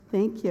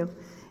Thank you.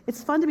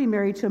 It's fun to be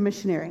married to a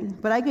missionary,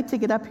 but I get to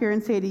get up here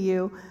and say to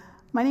you,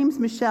 my name's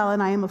Michelle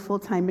and I am a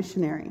full-time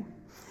missionary.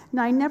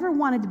 Now, I never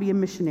wanted to be a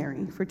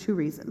missionary for two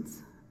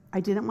reasons. I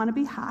didn't want to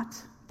be hot.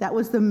 That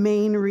was the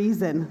main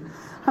reason.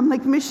 I'm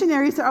like,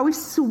 missionaries are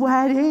always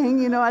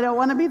sweating, I don't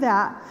want to be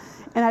that.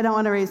 And I don't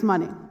want to raise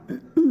money.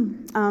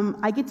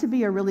 I get to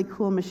be a really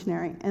cool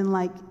missionary. And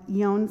like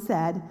Yon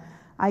said,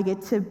 I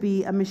get to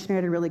be a missionary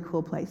at a really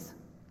cool place.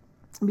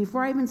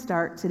 Before I even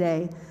start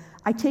today,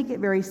 I take it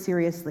very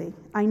seriously.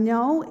 I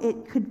know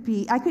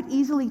I could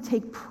easily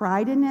take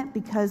pride in it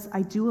because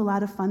I do a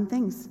lot of fun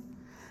things.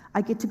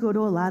 I get to go to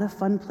a lot of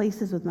fun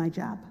places with my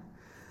job.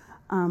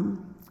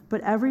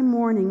 But every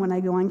morning when I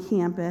go on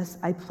campus,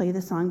 I play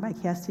the song by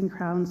Casting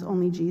Crowns,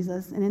 Only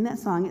Jesus. And in that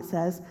song it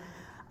says,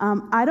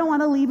 I don't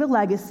want to leave a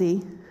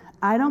legacy.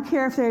 I don't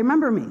care if they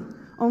remember me,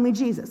 only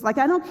Jesus. Like,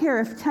 I don't care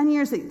if 10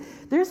 years,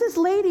 there's this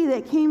lady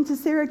that came to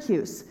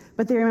Syracuse,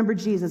 but they remember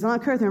Jesus. I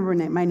don't care if they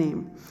remember my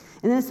name.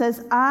 And then it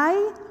says,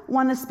 I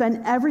want to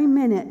spend every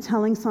minute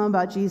telling someone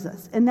about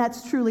Jesus. And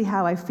that's truly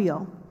how I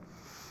feel.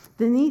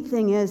 The neat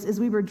thing is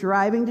we were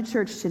driving to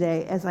church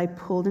today, as I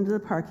pulled into the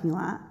parking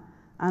lot,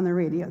 on the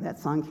radio, that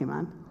song came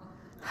on.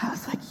 I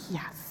was like,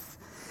 yes.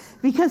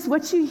 Because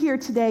what you hear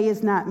today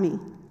is not me.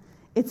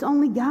 It's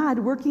only God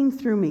working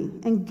through me.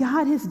 And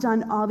God has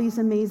done all these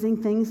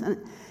amazing things.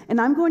 And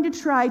I'm going to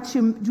try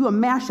to do a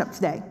mashup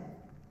today.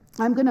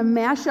 I'm going to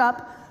mash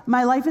up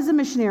my life as a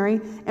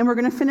missionary, and we're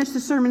going to finish the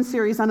sermon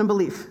series on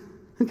unbelief.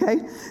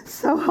 Okay?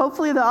 So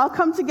hopefully they'll all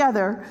come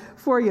together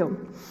for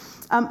you.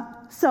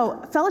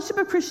 So Fellowship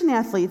of Christian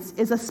Athletes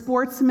is a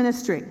sports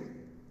ministry.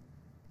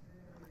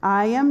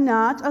 I am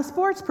not a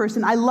sports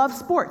person. I love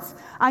sports.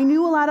 I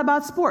knew a lot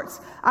about sports.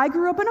 I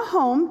grew up in a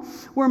home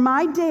where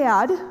my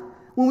dad,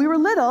 when we were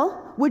little,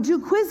 would do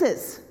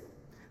quizzes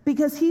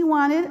because he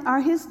wanted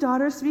his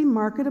daughters to be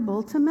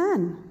marketable to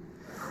men.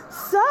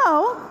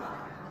 So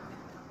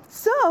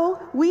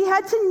we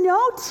had to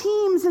know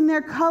teams and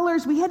their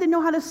colors. We had to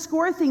know how to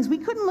score things. We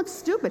couldn't look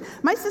stupid.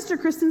 My sister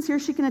Kristen's here.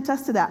 She can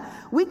attest to that.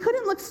 We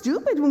couldn't look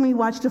stupid when we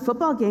watched a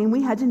football game.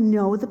 We had to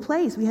know the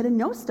plays. We had to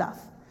know stuff.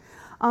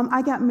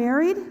 I got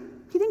married.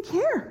 He didn't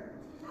care.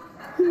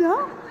 He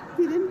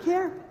didn't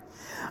care.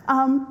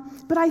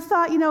 But I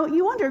thought,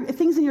 you wonder if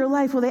things in your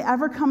life, will they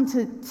ever come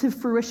to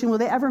fruition? Will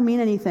they ever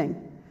mean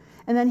anything?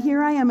 And then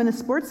here I am in a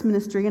sports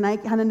ministry, and I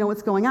kind of know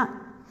what's going on.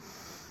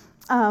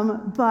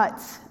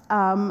 But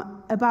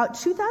about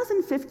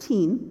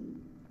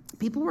 2015,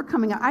 people were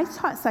coming out. I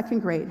taught second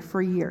grade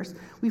for years.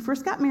 We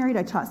first got married.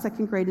 I taught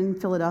second grade in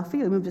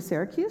Philadelphia. We moved to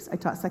Syracuse. I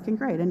taught second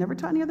grade. I never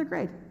taught any other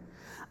grade.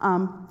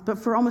 But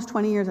for almost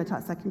 20 years, I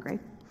taught second grade.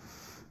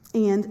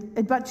 And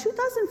about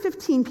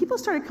 2015, people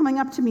started coming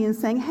up to me and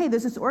saying, hey,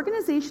 there's this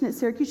organization at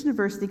Syracuse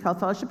University called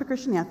Fellowship of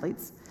Christian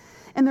Athletes,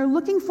 and they're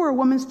looking for a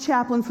women's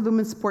chaplain for the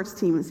women's sports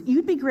teams.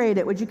 You'd be great at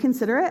it. Would you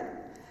consider it?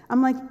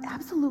 I'm like,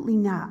 absolutely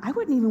not. I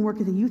wouldn't even work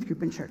at a youth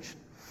group in church.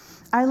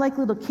 I like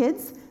little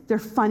kids. They're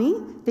funny.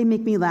 They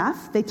make me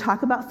laugh. They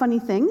talk about funny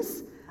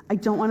things. I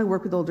don't want to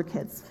work with older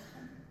kids.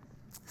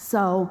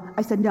 So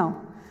I said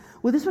no.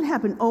 Well, this would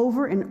happen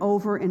over and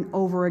over and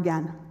over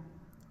again.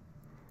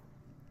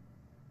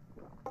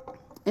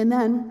 And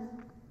then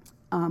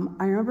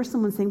I remember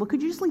someone saying, well,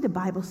 could you just lead a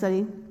Bible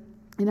study?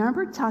 And I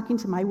remember talking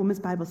to my women's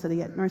Bible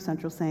study at North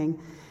Central saying,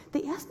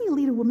 they asked me to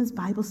lead a women's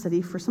Bible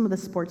study for some of the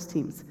sports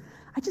teams.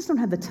 I just don't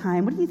have the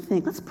time. What do you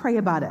think? Let's pray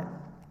about it.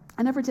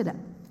 I never did it.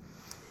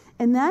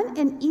 And then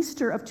in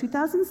Easter of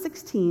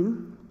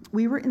 2016,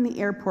 we were in the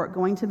airport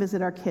going to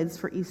visit our kids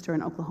for Easter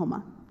in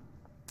Oklahoma.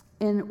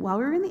 And while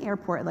we were in the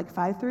airport at like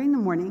 5:30 in the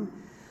morning,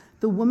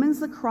 the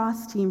women's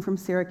lacrosse team from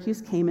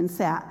Syracuse came and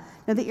sat.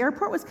 Now, the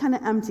airport was kind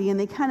of empty, and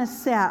they kind of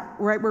sat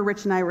right where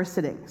Rich and I were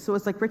sitting. So it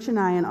was like Rich and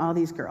I and all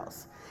these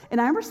girls. And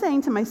I remember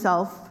saying to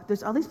myself,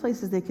 there's all these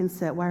places they can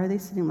sit. Why are they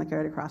sitting like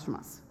right across from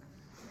us?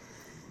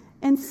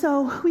 And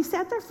so we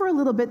sat there for a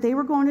little bit. They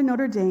were going to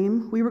Notre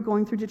Dame. We were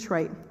going through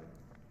Detroit.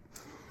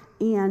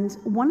 And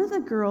one of the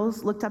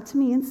girls looked up to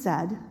me and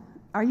said,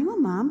 are you a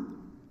mom?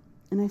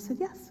 And I said,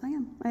 yes, I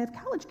am. I have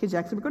college kids,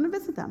 actually. We're going to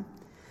visit them.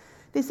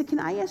 They said, can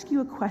I ask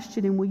you a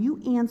question, and will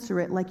you answer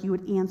it like you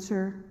would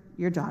answer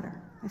your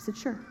daughter? I said,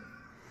 sure.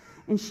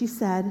 And she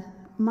said,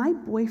 my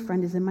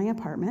boyfriend is in my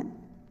apartment,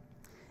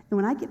 and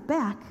when I get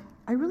back,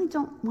 I really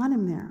don't want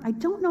him there. I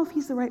don't know if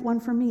he's the right one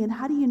for me, and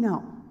how do you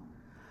know?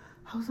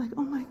 I was like,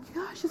 oh my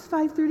gosh, it's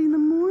 5:30 in the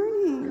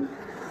morning.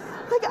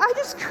 Like, I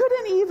just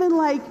couldn't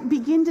even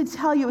begin to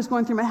tell you what was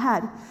going through my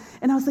head.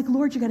 And I was like,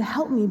 Lord, you got to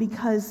help me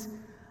because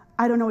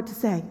I don't know what to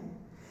say.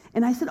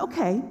 And I said,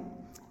 okay,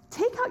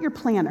 take out your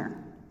planner.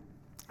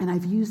 And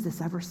I've used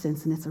this ever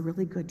since, and it's a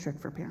really good trick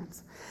for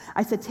parents.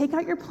 I said, take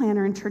out your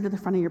planner and turn to the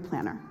front of your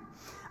planner.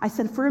 I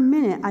said, for a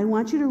minute, I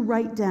want you to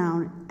write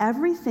down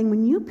everything.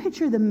 When you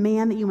picture the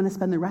man that you want to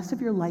spend the rest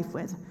of your life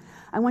with,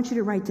 I want you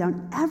to write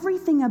down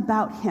everything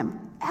about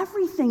him,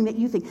 everything that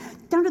you think,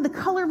 down to the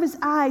color of his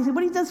eyes and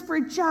what he does for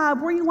a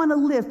job, where you want to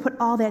live, put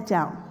all that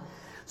down.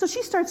 So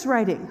she starts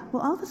writing.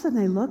 Well, all of a sudden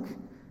I look,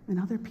 and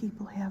other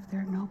people have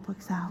their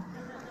notebooks out.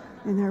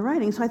 And they're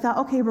writing. So I thought,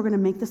 okay, we're going to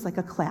make this like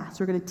a class.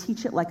 We're going to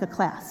teach it like a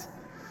class.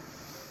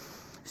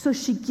 So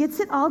she gets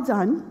it all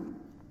done.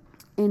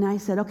 And I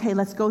said, okay,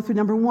 let's go through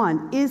number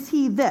 1. Is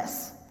he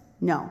this?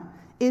 No.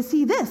 Is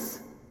he this?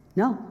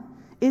 No.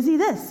 Is he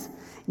this?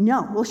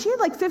 No. Well, she had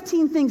like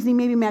 15 things and he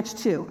maybe matched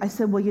 2. I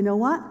said, well, you know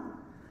what?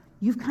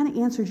 You've kind of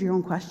answered your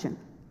own question.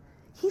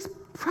 He's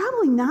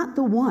probably not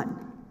the one.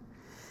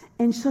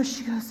 And so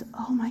she goes,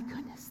 oh my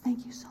goodness,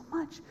 thank you so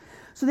much.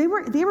 So they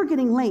were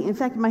getting late. In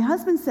fact, my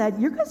husband said,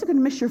 you guys are going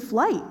to miss your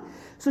flight.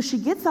 So she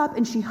gets up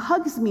and she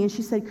hugs me and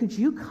she said, could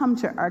you come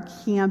to our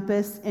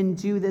campus and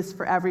do this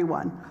for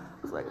everyone?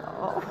 I was like,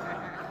 oh.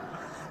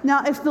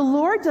 Now, if the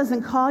Lord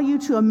doesn't call you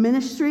to a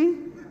ministry,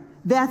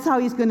 that's how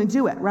he's going to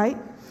do it, right?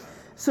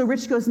 So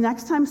Rich goes,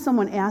 next time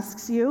someone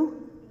asks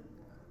you,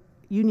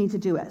 you need to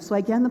do it. So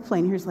I get on the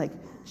plane. Here's like,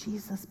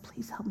 Jesus,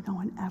 please help no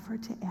one ever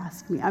to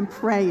ask me. I'm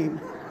praying.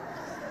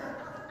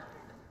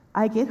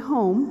 I get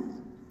home.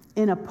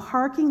 In a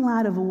parking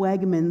lot of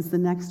Wegmans the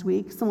next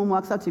week, someone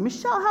walks up to me,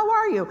 Michelle, how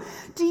are you?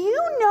 Do you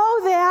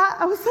know that?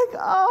 I was like,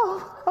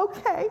 oh,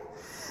 okay.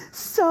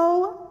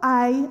 So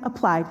I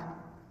applied.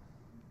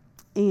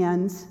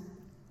 And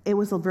it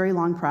was a very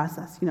long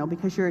process,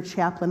 because you're a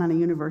chaplain on a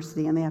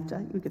university and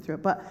you get through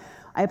it. But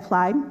I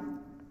applied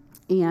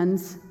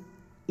and,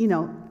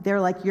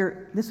 they're like,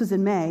 this was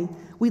in May,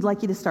 we'd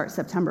like you to start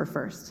September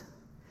 1st.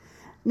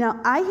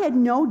 Now, I had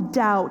no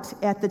doubt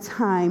at the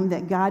time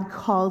that God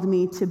called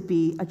me to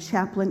be a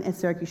chaplain at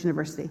Syracuse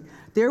University.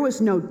 There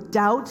was no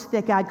doubt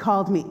that God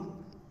called me.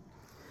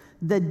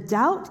 The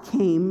doubt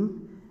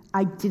came,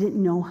 I didn't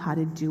know how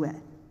to do it.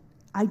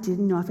 I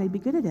didn't know if I'd be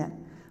good at it.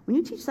 When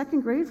you teach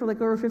second grade for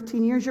like over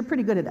 15 years, you're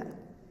pretty good at it,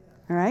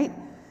 all right?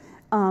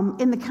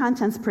 And the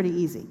content's pretty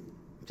easy,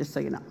 just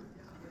so you know.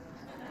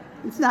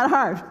 It's not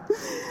hard.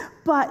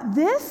 But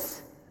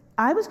this,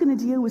 I was going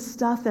to deal with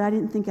stuff that I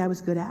didn't think I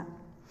was good at.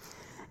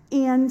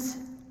 And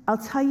I'll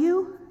tell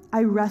you,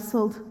 I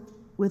wrestled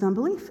with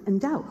unbelief and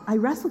doubt. I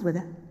wrestled with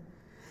it.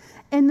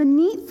 And the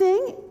neat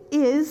thing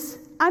is,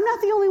 I'm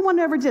not the only one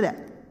who ever did it.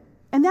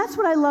 And that's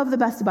what I love the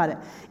best about it.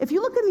 If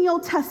you look in the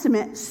Old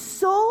Testament,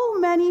 so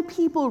many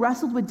people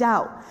wrestled with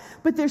doubt.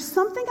 But there's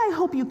something I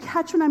hope you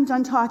catch when I'm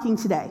done talking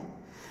today.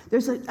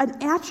 There's an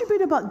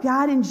attribute about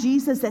God and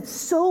Jesus that's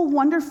so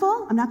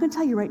wonderful. I'm not going to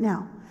tell you right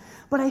now.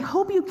 But I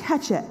hope you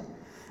catch it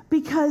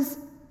because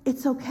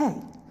it's okay.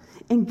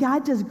 And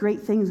God does great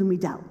things when we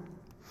doubt.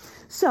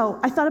 So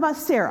I thought about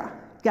Sarah.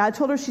 God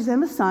told her she's going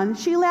to have a son.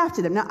 She laughed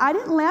at him. Now, I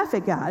didn't laugh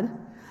at God.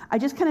 I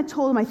just kind of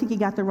told him I think he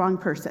got the wrong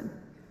person.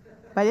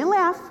 But I didn't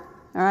laugh,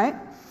 all right?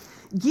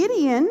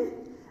 Gideon,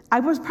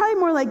 I was probably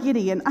more like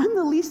Gideon. I'm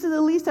the least of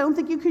the least. I don't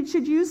think you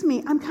should use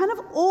me. I'm kind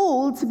of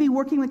old to be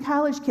working with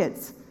college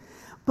kids.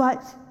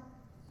 But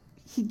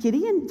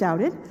Gideon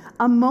doubted.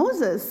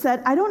 Moses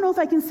said, I don't know if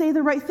I can say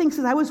the right things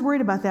because I was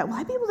worried about that. Will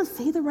I be able to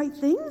say the right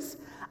things?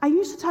 I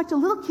used to talk to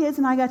little kids,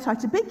 and I got to talk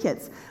to big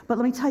kids. But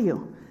let me tell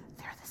you,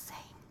 they're the same.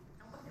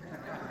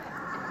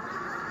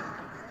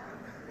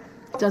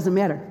 Doesn't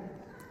matter.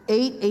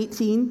 8,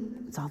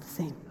 18, it's all the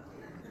same.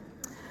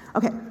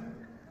 Okay.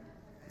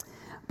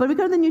 But we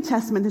go to the New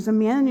Testament. There's a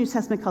man in the New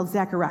Testament called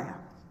Zechariah,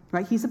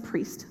 right? He's a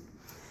priest.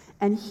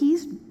 And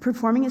he's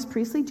performing his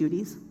priestly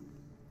duties.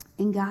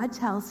 And God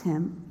tells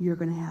him, you're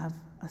going to have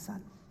a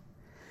son.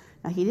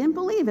 Now, he didn't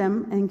believe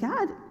him, and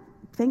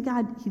thank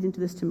God he didn't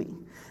do this to me.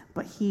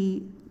 But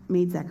he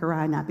made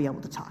Zechariah not be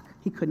able to talk.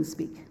 He couldn't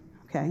speak,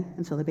 okay,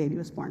 until the baby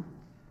was born.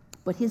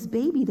 But his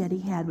baby that he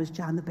had was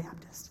John the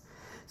Baptist.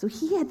 So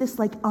he had this,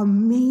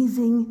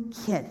 amazing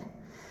kid.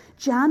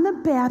 John the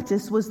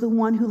Baptist was the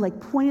one who,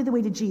 pointed the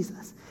way to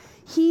Jesus.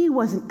 He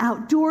was an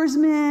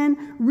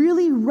outdoorsman,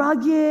 really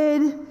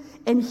rugged,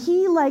 and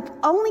he,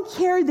 only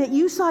cared that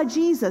you saw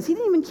Jesus. He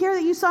didn't even care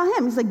that you saw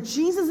him. He's like,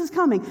 Jesus is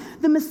coming.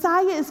 The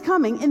Messiah is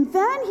coming. And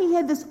then he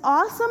had this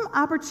awesome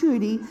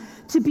opportunity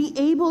to be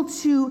able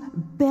to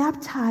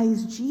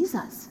baptize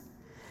Jesus.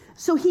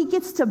 So he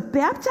gets to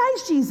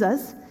baptize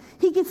Jesus.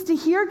 He gets to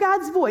hear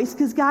God's voice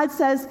because God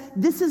says,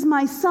 this is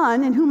my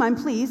son in whom I'm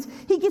pleased.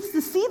 He gets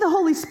to see the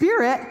Holy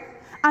Spirit.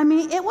 I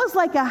mean, it was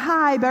like a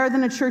high better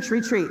than a church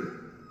retreat.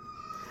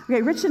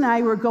 Okay, Rich and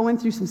I were going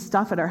through some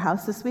stuff at our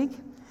house this week.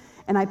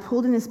 And I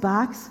pulled in his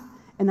box,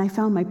 and I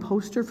found my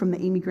poster from the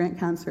Amy Grant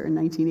concert in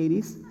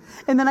 1980s.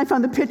 And then I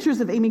found the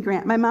pictures of Amy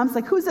Grant. My mom's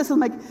like, who's this? I'm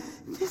like,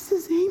 this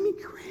is Amy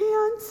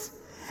Grant.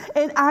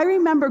 And I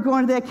remember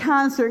going to that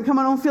concert and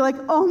coming home and feel like,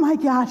 oh my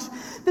gosh,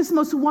 this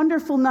most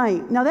wonderful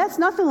night. Now, that's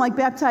nothing like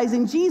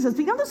baptizing Jesus.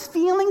 But you know those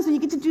feelings when you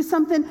get to do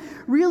something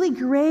really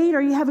great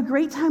or you have a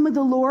great time with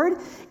the Lord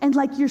and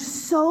you're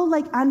so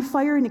on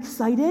fire and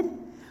excited?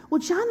 Well,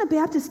 John the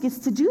Baptist gets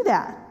to do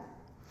that.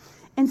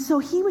 And so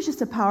he was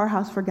just a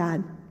powerhouse for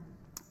God.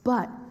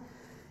 But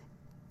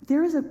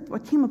there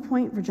came a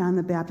point for John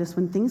the Baptist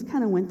when things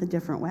kind of went the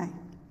different way.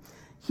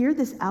 Here,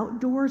 this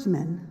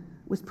outdoorsman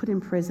was put in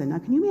prison. Now,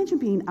 can you imagine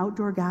being an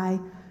outdoor guy?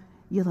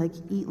 You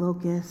eat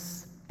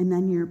locusts, and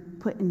then you're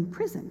put in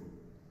prison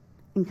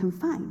and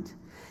confined.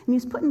 And he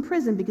was put in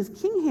prison because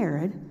King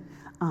Herod,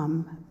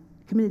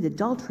 committed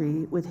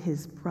adultery with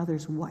his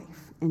brother's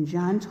wife. And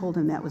John told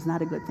him that was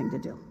not a good thing to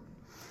do.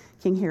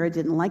 King Herod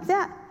didn't like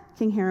that.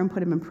 King Herod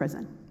put him in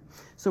prison.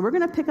 So we're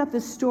going to pick up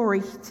this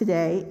story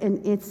today,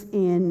 and it's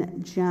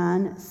in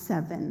John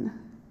 7.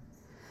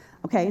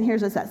 Okay, and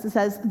here's what it says. It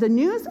says, the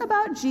news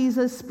about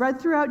Jesus spread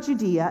throughout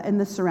Judea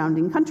and the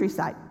surrounding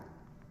countryside.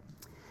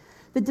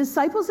 The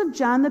disciples of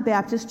John the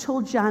Baptist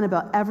told John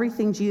about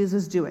everything Jesus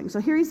was doing. So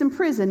here he's in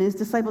prison, and his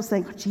disciples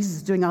saying, oh, Jesus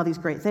is doing all these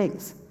great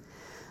things.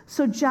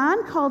 So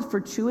John called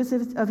for two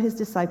of his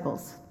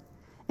disciples,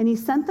 and he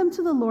sent them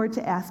to the Lord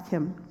to ask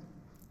him,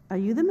 are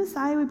you the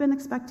Messiah we've been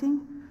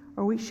expecting,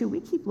 or should we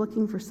keep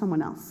looking for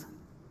someone else?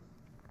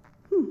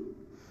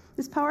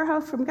 This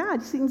powerhouse from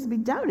God seems to be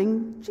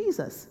doubting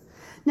Jesus.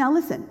 Now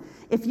listen,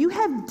 if you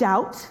have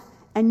doubt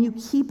and you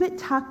keep it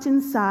tucked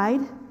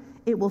inside,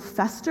 it will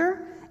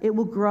fester, it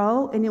will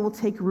grow, and it will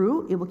take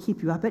root. It will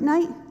keep you up at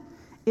night.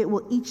 It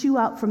will eat you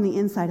up from the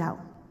inside out.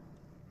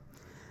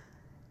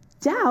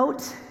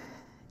 Doubt,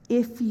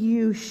 if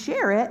you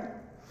share it,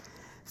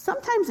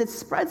 sometimes it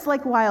spreads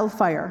like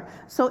wildfire.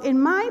 So in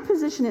my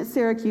position at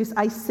Syracuse,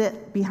 I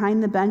sit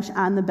behind the bench,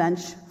 on the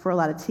bench for a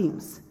lot of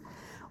teams.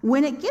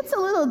 When it gets a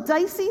little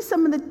dicey,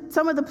 some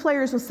of the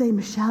players will say,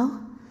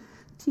 Michelle,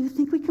 do you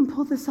think we can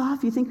pull this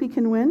off? You think we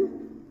can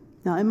win?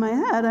 Now, in my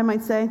head, I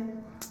might say,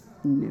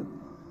 no.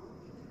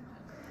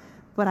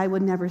 But I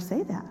would never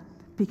say that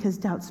because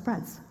doubt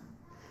spreads.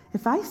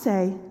 If I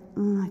say,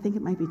 I think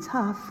it might be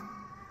tough,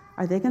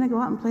 are they going to go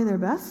out and play their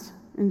best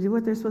and do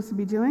what they're supposed to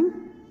be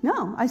doing?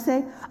 No. I say,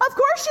 of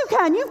course you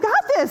can. You've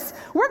got this.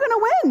 We're going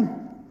to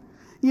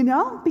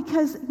win.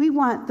 Because we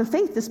want the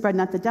faith to spread,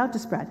 not the doubt to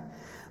spread.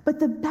 But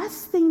the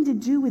best thing to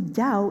do with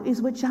doubt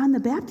is what John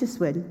the Baptist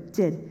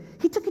did.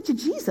 He took it to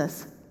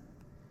Jesus.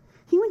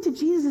 He went to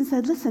Jesus and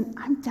said, listen,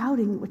 I'm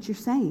doubting what you're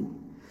saying.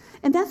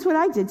 And that's what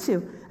I did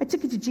too. I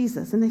took it to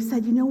Jesus and they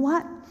said, you know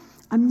what?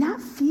 I'm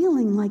not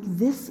feeling like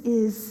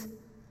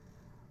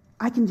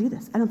I can do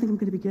this. I don't think I'm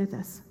going to be good at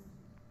this.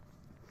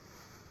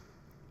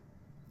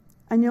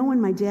 I know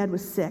when my dad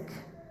was sick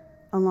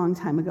a long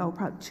time ago,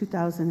 probably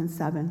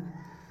 2007,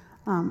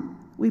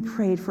 we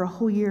prayed for a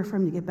whole year for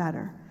him to get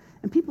better.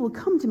 And people would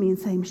come to me and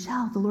say,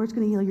 Michelle, the Lord's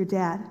going to heal your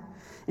dad.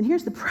 And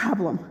here's the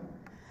problem.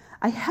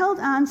 I held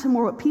on to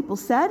more what people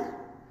said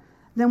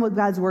than what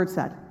God's word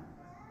said.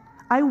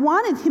 I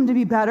wanted him to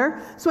be better,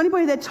 so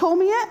anybody that told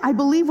me it, I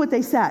believe what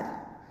they said.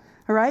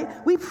 All right?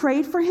 We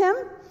prayed for him,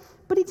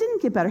 but he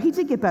didn't get better. He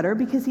did get better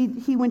because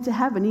he went to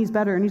heaven. He's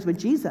better, and he's with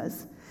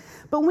Jesus.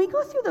 But when we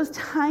go through those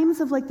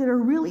times of that are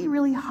really,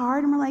 really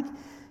hard, and we're like,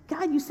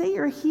 God, you say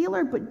you're a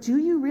healer, but do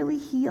you really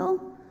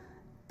heal?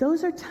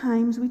 Those are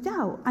times we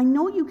doubt. I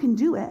know you can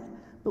do it,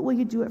 but will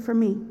you do it for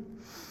me?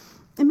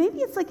 And maybe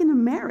it's like in a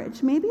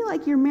marriage. Maybe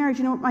like your marriage,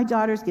 my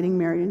daughter's getting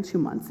married in 2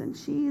 months, and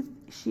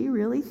she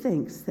really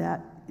thinks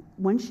that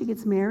when she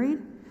gets married,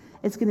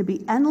 it's going to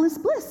be endless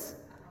bliss,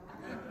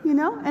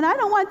 And I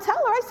don't want to tell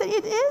her. I said,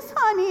 it is,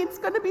 honey. It's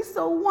going to be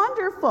so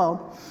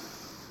wonderful.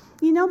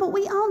 But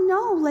we all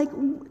know,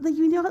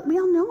 we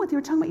all know what they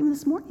were talking about even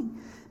this morning,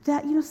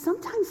 that,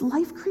 sometimes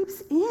life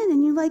creeps in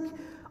and you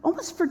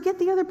almost forget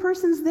the other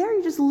person's there.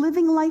 You're just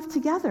living life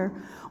together.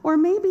 Or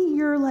maybe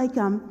you're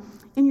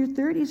in your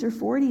 30s or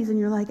 40s and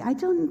you're like, I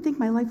don't think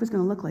my life was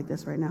going to look like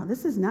this right now.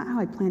 This is not how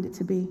I planned it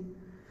to be.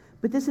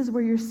 But this is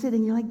where you're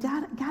sitting. You're like,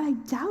 God,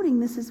 I'm doubting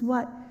this is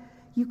what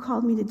you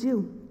called me to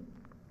do.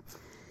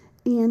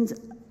 And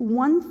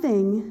one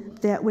thing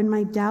that when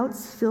my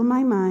doubts fill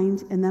my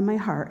mind and then my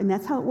heart, and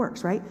that's how it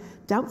works, right?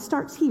 Doubt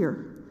starts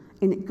here,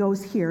 and it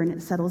goes here, and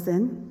it settles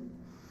in.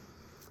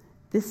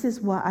 This is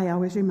what I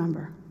always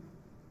remember.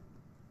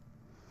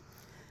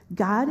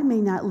 God may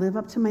not live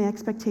up to my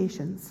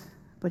expectations,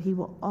 but he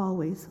will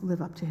always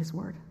live up to his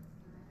word.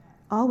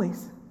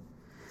 Always.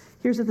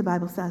 Here's what the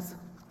Bible says.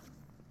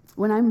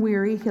 When I'm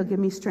weary, he'll give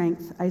me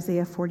strength,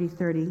 Isaiah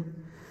 40:30.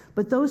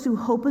 But those who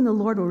hope in the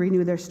Lord will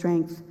renew their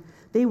strength.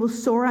 They will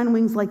soar on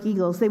wings like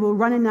eagles. They will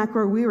run and not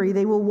grow weary.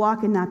 They will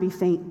walk and not be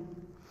faint.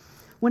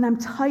 When I'm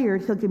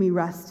tired, he'll give me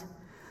rest.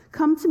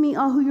 Come to me,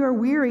 all who are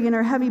weary and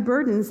are heavy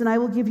burdens, and I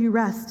will give you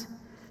rest.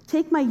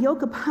 Take my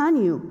yoke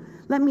upon you.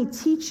 Let me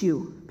teach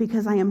you,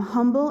 because I am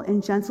humble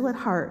and gentle at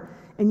heart,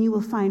 and you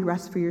will find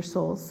rest for your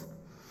souls.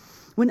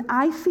 When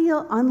I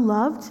feel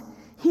unloved,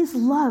 his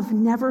love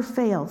never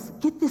fails.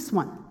 Get this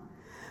one.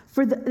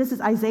 This is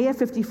Isaiah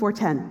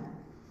 54:10.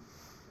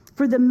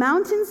 For the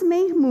mountains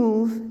may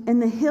move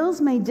and the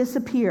hills may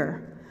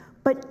disappear,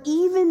 but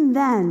even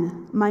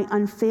then my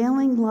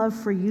unfailing love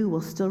for you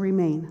will still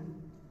remain.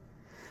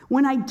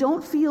 When I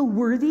don't feel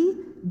worthy,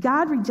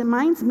 God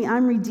reminds me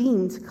I'm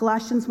redeemed,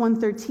 Colossians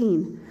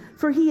 1:13.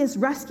 For he has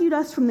rescued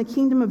us from the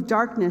kingdom of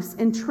darkness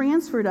and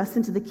transferred us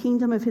into the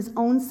kingdom of his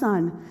own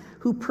Son,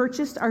 who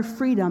purchased our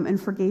freedom and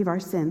forgave our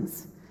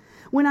sins.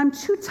 When I'm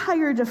too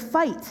tired to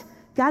fight,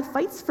 God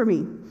fights for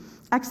me.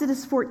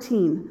 Exodus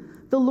 14.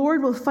 The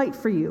Lord will fight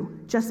for you.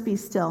 Just be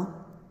still.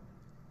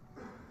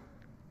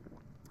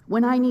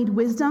 When I need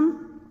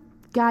wisdom,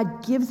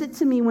 God gives it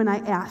to me when I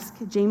ask.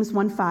 James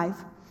 1:5.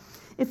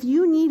 If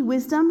you need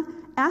wisdom,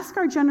 ask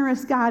our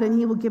generous God and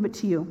he will give it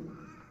to you.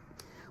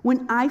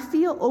 When I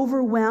feel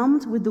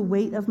overwhelmed with the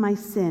weight of my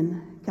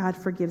sin, God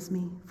forgives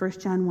me. 1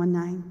 John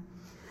 1:9.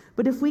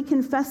 But if we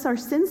confess our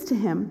sins to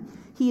him,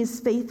 he is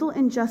faithful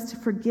and just to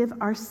forgive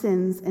our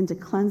sins and to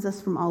cleanse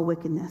us from all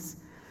wickedness.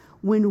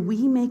 When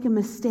we make a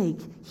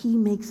mistake, he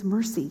makes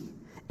mercy,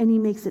 and he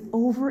makes it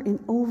over and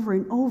over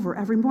and over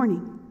every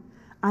morning.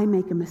 I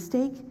make a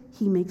mistake,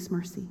 he makes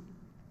mercy.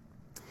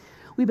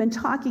 We've been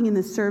talking in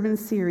the sermon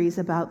series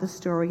about the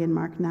story in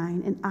Mark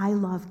 9, and I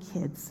love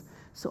kids.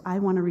 So I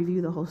want to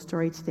review the whole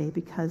story today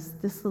because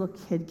this little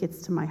kid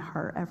gets to my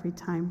heart every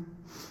time.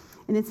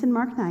 And it's in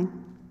Mark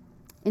 9.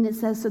 And it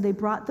says, so they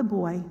brought the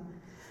boy.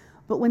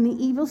 But when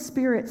the evil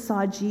spirit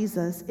saw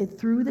Jesus, it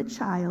threw the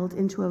child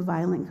into a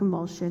violent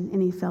convulsion,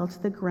 and he fell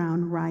to the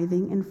ground,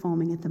 writhing and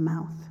foaming at the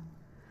mouth.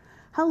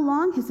 How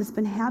long has this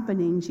been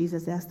happening?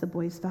 Jesus asked the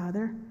boy's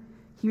father.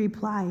 He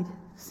replied,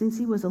 since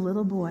he was a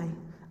little boy.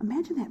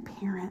 Imagine that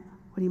parent,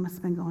 what he must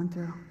have been going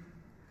through.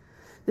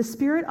 The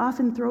spirit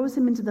often throws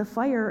him into the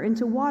fire or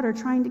into water,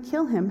 trying to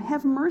kill him.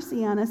 Have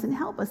mercy on us and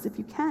help us if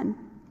you can.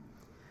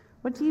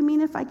 What do you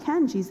mean if I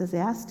can? Jesus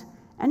asked.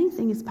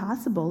 Anything is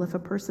possible if a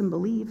person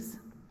believes.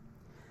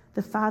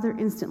 The father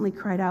instantly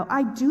cried out,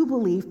 I do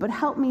believe, but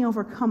help me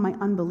overcome my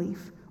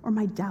unbelief or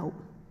my doubt.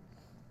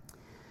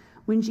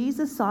 When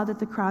Jesus saw that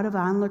the crowd of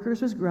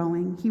onlookers was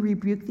growing, he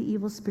rebuked the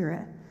evil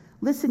spirit.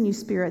 Listen, you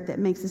spirit that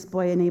makes this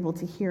boy unable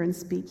to hear and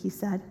speak, he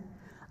said.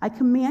 I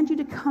command you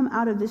to come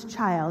out of this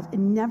child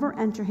and never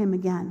enter him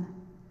again.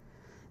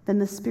 Then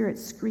the spirit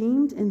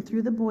screamed and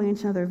threw the boy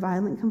into another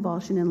violent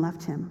convulsion and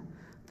left him.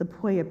 The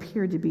boy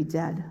appeared to be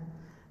dead.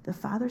 The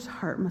father's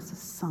heart must have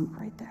sunk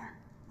right there.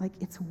 Like,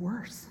 it's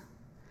worse.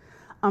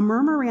 A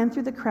murmur ran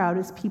through the crowd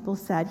as people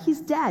said,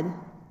 he's dead.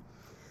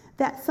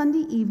 That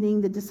Sunday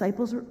evening, the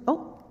disciples were,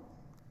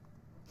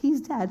 he's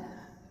dead.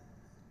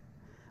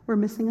 We're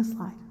missing a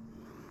slide.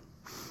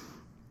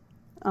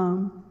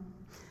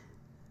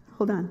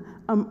 Hold on.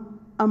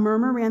 A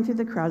murmur ran through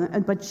the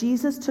crowd, but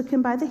Jesus took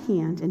him by the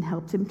hand and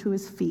helped him to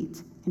his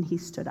feet, and he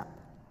stood up.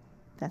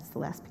 That's the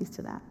last piece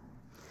to that.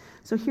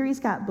 So here he's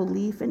got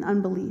belief and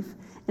unbelief.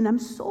 And I'm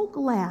so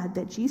glad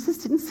that Jesus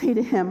didn't say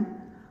to him,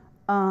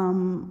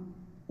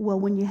 well,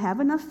 when you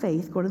have enough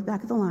faith, go to the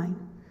back of the line.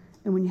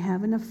 And when you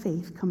have enough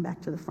faith, come back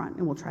to the front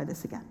and we'll try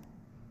this again.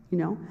 You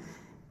know?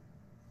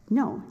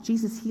 No,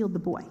 Jesus healed the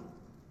boy.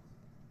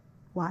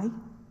 Why?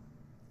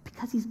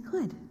 Because he's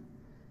good.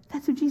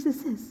 That's who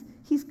Jesus is.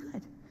 He's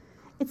good.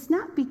 It's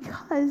not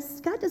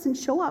because God doesn't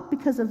show up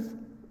because of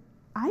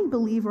I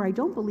believe or I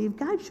don't believe.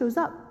 God shows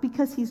up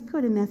because he's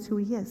good and that's who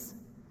he is.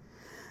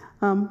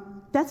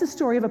 That's a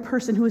story of a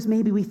person who is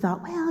maybe we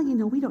thought, well,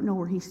 we don't know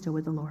where he's still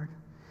with the Lord.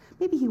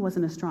 Maybe he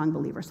wasn't a strong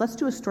believer. So let's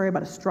do a story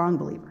about a strong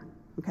believer,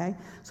 okay?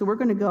 So we're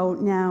going to go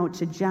now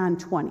to John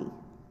 20.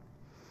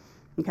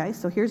 Okay,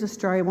 so here's a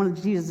story of one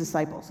of Jesus'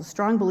 disciples, a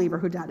strong believer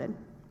who doubted.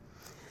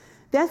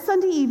 That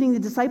Sunday evening, the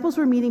disciples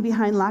were meeting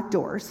behind locked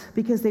doors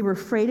because they were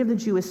afraid of the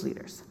Jewish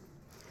leaders.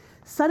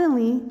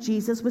 Suddenly,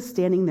 Jesus was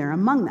standing there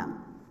among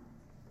them.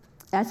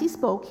 As he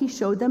spoke, he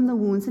showed them the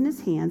wounds in his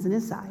hands and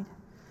his side.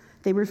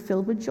 They were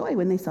filled with joy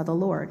when they saw the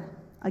Lord.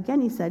 Again,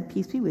 he said,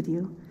 peace be with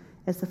you.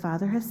 As the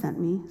Father has sent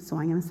me, so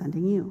I am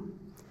sending you.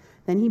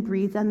 Then he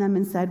breathed on them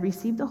and said,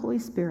 receive the Holy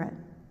Spirit.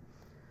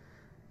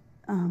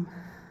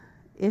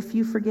 If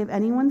you forgive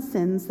anyone's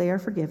sins, they are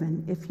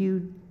forgiven. If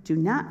you do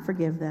not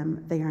forgive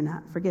them, they are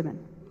not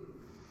forgiven.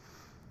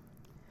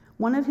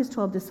 One of his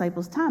 12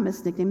 disciples,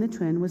 Thomas, nicknamed the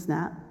twin, was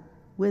not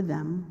with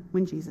them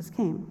when Jesus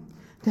came.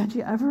 Did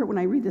you ever, when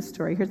I read this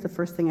story, here's the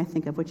first thing I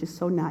think of, which is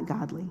so not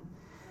godly.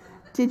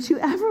 Did you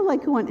ever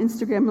go on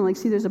Instagram and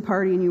see there's a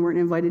party and you weren't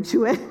invited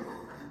to it?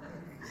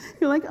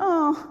 You're like,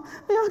 oh,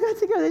 they all got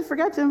together. They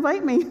forgot to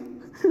invite me.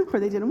 Or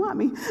they didn't want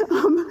me.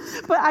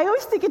 But I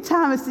always think of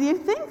Thomas. Do you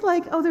think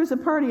there's a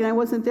party and I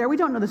wasn't there? We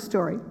don't know the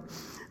story.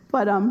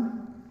 But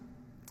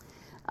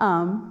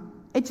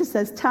it just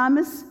says,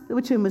 Thomas,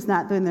 the twin, was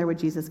not there when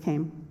Jesus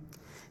came.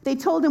 They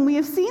told him, we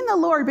have seen the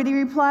Lord. But he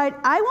replied,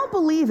 I won't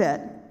believe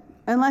it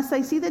unless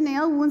I see the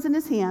nail wounds in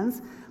his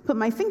hands, put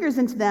my fingers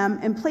into them,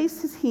 and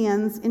place his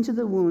hands into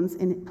the wounds,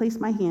 and place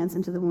my hands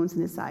into the wounds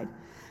in his side.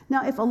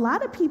 Now, if a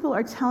lot of people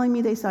are telling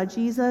me they saw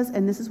Jesus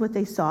and this is what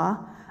they saw,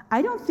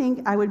 I don't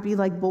think I would be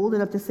bold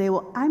enough to say,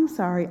 well, I'm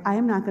sorry, I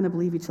am not going to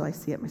believe you till I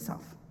see it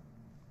myself.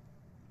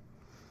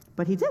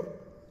 But he did.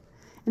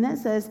 And that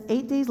says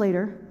 8 days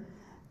later,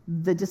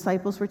 the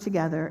disciples were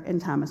together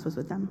and Thomas was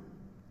with them.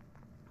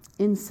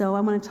 And so I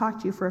want to talk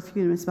to you for a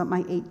few minutes about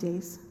my 8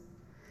 days.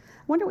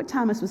 I wonder what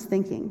Thomas was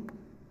thinking.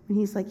 And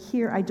he's like,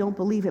 here, I don't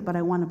believe it, but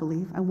I want to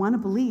believe. I want to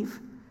believe,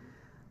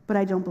 but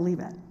I don't believe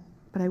it.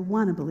 But I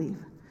want to believe.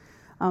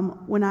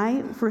 When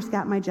I first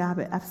got my job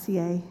at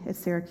FCA at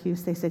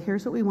Syracuse, they said,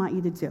 here's what we want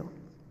you to do.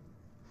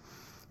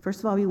 First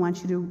of all, we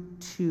want you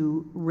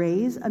to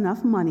raise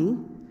enough money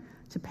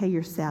to pay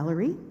your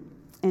salary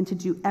and to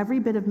do every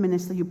bit of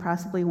ministry you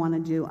possibly want to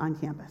do on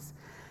campus.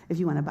 If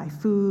you want to buy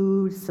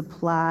food,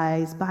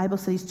 supplies, Bible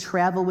studies,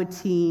 travel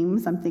with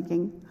teams, I'm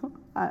thinking,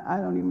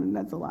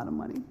 that's a lot of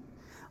money.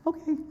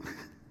 Okay,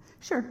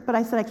 sure. But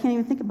I said, I can't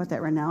even think about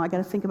that right now. I got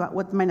to think about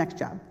what's my next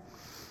job.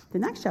 The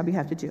next job you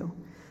have to do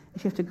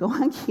is you have to go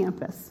on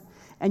campus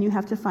and you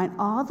have to find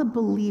all the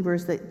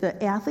believers, the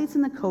athletes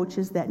and the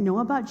coaches that know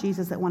about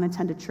Jesus that want to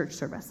attend a church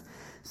service.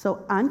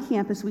 So on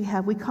campus, we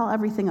call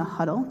everything a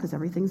huddle, because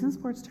everything's in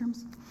sports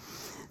terms.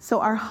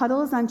 So our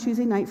huddle is on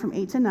Tuesday night from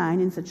 8 to 9,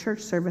 and it's a church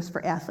service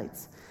for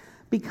athletes.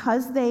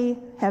 Because they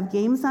have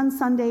games on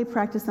Sunday,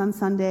 practice on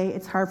Sunday,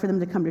 it's hard for them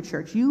to come to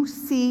church. You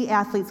see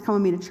athletes come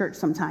with me to church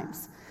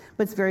sometimes,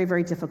 but it's very,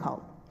 very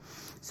difficult.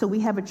 So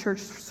we have a church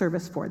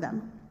service for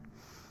them.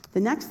 The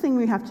next thing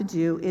we have to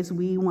do is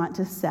we want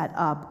to set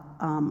up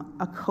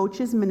a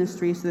coach's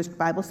ministry. So there's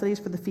Bible studies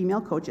for the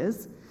female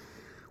coaches.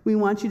 We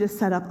want you to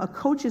set up a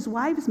coach's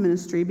wives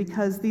ministry,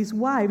 because these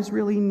wives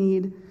really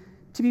need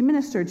to be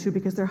ministered to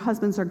because their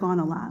husbands are gone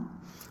a lot.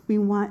 We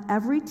want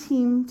every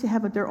team to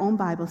have their own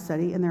Bible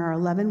study, and there are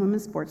 11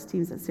 women's sports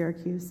teams at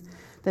Syracuse.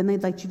 Then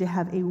they'd like you to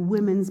have a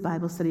women's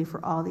Bible study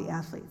for all the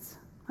athletes.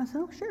 I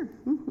said, oh, sure.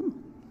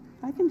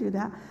 I can do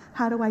that.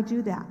 How do I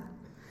do that?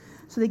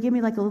 So they give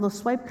me like a little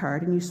swipe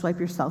card, and you swipe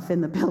yourself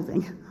in the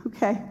building,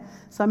 okay?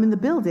 So I'm in the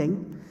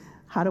building.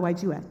 How do I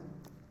do it?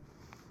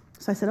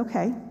 So I said,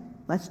 okay,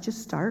 let's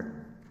just start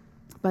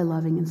by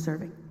loving and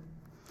serving.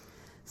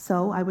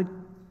 So I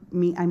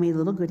made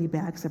little goodie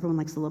bags. Everyone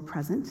likes a little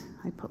present.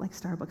 I put like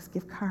Starbucks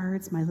gift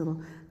cards, my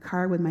little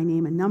card with my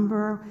name and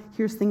number.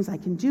 Here's things I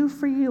can do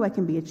for you. I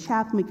can be a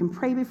chaplain. We can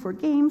pray before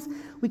games.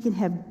 We can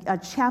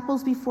have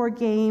chapels before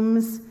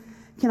games.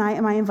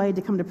 Am I invited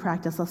to come to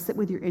practice? I'll sit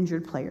with your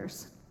injured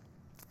players.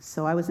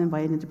 So I was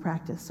invited into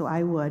practice. So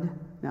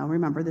now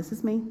remember, this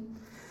is me.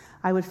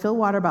 I would fill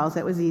water bottles.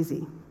 That was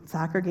easy.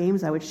 Soccer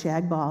games, I would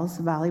shag balls.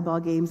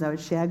 Volleyball games, I would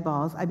shag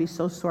balls. I'd be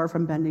so sore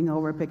from bending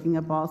over, picking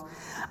up balls.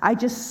 I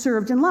just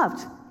served and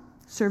loved.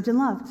 Served and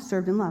loved.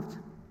 Served and loved.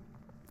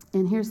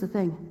 And here's the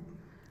thing.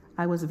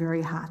 I was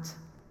very hot.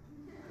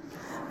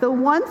 The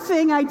one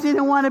thing I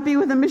didn't want to be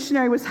with a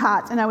missionary was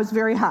hot, and I was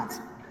very hot.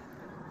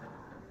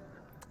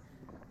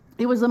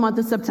 It was the month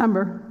of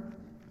September.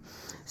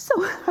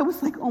 So I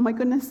was like, oh my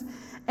goodness.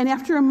 And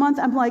after a month,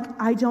 I'm like,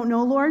 I don't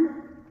know, Lord.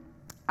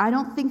 I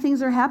don't think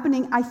things are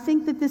happening. I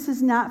think that this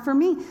is not for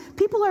me.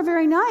 People are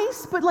very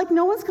nice, but like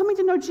no one's coming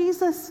to know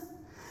Jesus.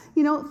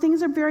 You know,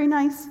 things are very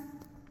nice.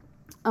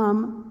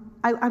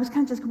 I was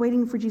kind of just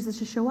waiting for Jesus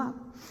to show up.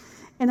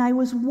 And I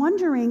was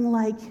wondering,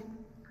 like,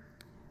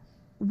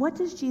 what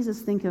does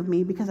Jesus think of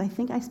me? Because I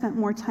think I spent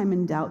more time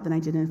in doubt than I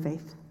did in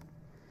faith.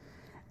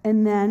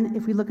 And then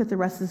if we look at the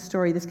rest of the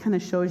story, this kind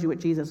of shows you what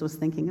Jesus was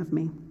thinking of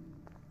me.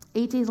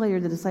 8 days later,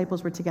 the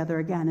disciples were together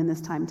again, and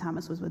this time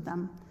Thomas was with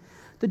them.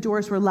 The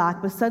doors were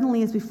locked, but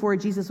suddenly, as before,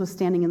 Jesus was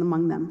standing in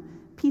among them.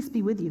 Peace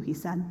be with you, he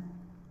said.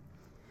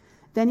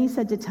 Then he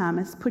said to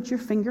Thomas, put your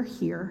finger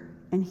here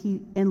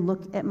and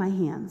look at my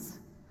hands.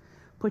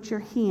 Put your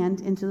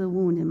hand into the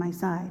wound in my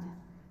side.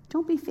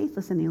 Don't be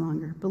faithless any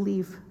longer.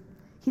 Believe.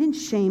 He didn't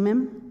shame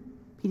him.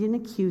 He didn't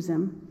accuse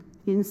him.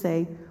 He didn't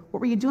say, what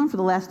were you doing for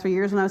the last 3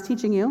 years when I was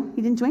teaching you?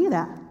 He didn't do any of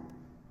that.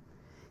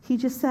 He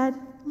just said,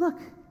 look,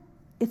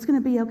 it's going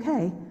to be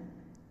okay.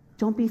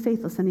 Don't be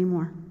faithless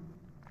anymore.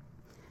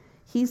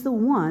 He's the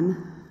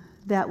one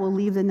that will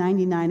leave the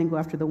 99 and go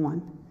after the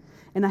one.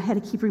 And I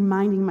had to keep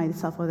reminding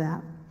myself of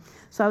that.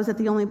 So I was at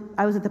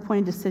the point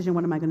of decision,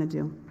 what am I going to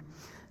do?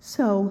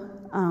 So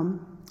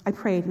I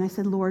prayed and I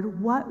said,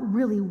 Lord, what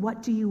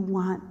do you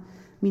want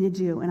me to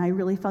do? And I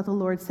really felt the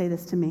Lord say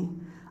this to me.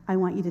 I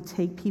want you to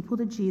take people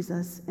to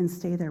Jesus and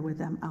stay there with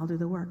them. I'll do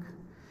the work.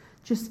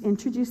 Just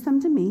introduce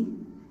them to me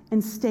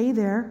and stay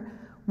there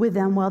with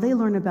them while they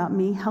learn about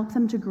me, help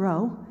them to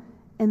grow,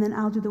 and then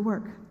I'll do the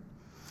work.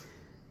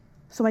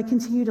 So I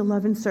continue to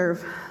love and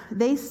serve.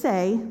 They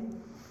say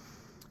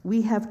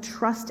we have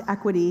trust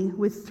equity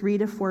with 3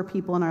 to 4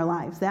 people in our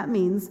lives. That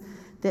means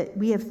that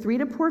we have 3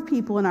 to 4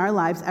 people in our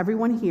lives,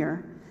 everyone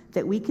here,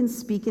 that we can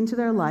speak into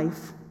their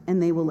life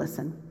and they will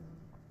listen.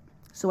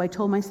 So I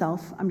told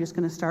myself, I'm just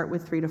going to start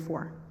with 3 to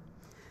 4.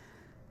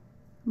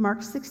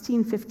 Mark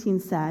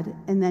 16:15 said,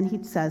 and then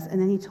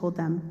he told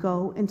them,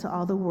 go into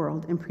all the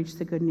world and preach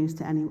the good news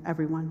to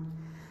everyone.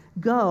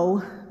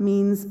 Go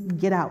means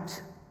get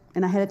out.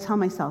 And I had to tell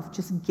myself,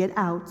 just get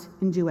out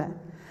and do it.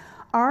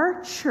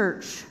 Our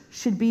church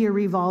should be a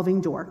revolving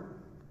door.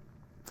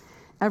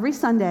 Every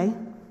Sunday,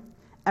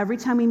 every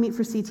time we meet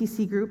for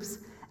CTC groups,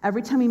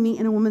 every time we meet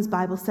in a women's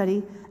Bible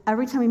study,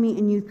 every time we meet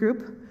in youth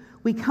group,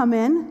 we come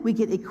in, we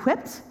get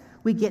equipped,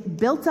 we get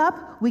built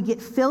up, we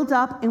get filled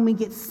up, and we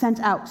get sent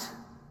out.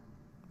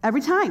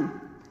 Every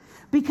time.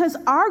 Because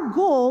our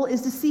goal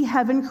is to see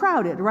heaven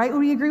crowded, right? Would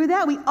we agree with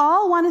that? We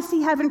all want to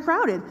see heaven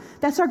crowded.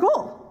 That's our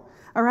goal,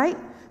 all right?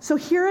 So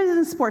here it is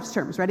in sports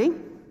terms. Ready?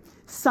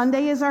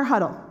 Sunday is our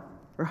huddle.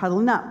 We're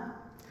huddling up.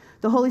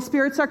 The Holy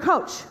Spirit's our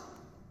coach.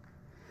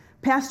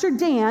 Pastor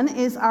Dan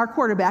is our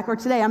quarterback, or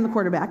today I'm the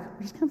quarterback,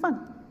 which is kind of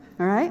fun,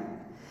 all right?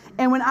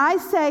 And when I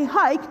say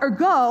hike or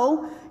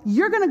go,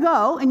 you're going to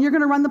go and you're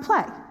going to run the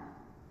play.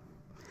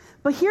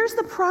 But here's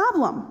the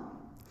problem.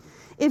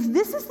 If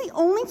this is the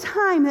only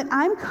time that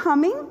I'm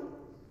coming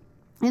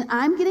and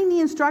I'm getting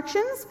the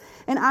instructions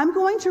and I'm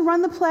going to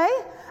run the play,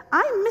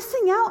 I'm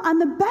missing out on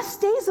the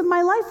best days of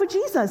my life with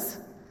Jesus.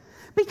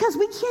 because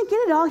we can't get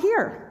it all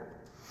here.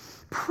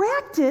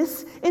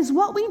 Practice is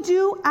what we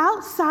do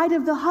outside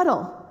of the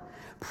huddle.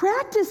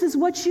 Practice is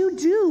what you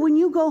do when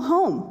you go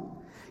home.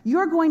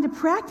 You're going to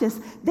practice.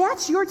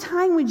 That's your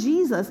time with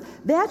Jesus.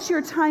 That's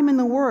your time in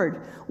the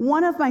Word.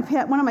 One of my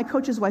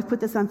coach's wife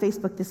put this on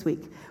Facebook this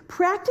week.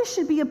 Practice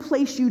should be a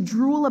place you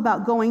drool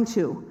about going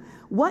to.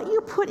 What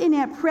you put in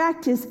at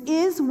practice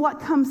is what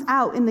comes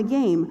out in the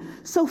game.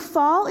 So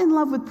fall in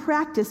love with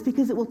practice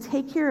because it will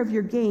take care of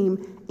your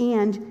game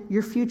and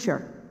your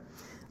future.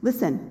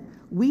 Listen,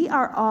 we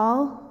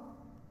all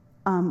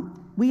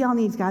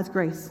need God's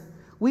grace.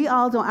 We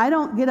all don't. I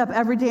don't get up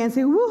every day and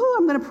say, woohoo,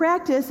 I'm going to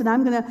practice and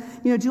I'm going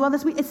to, do all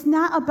this. It's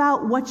not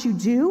about what you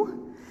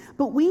do,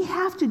 but we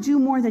have to do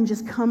more than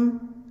just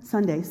come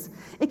Sundays.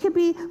 It could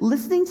be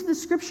listening to the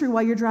scripture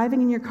while you're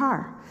driving in your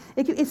car.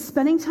 It's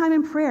spending time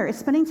in prayer. It's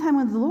spending time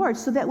with the Lord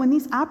so that when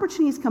these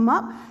opportunities come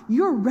up,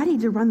 you're ready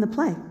to run the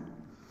play.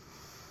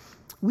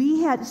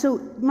 So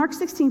Mark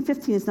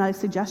 16:15 is not a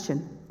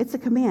suggestion. It's a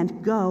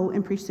command. Go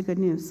and preach the good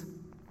news.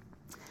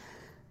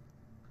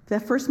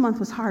 That first month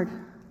was hard.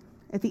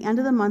 At the end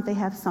of the month, they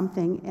have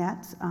something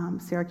at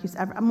Syracuse.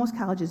 Most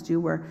colleges do,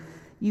 where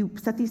you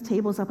set these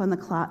tables up on the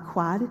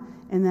quad,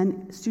 and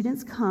then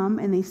students come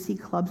and they see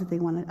clubs that they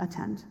want to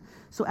attend.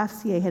 So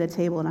FCA had a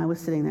table, and I was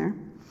sitting there.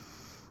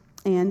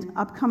 And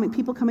upcoming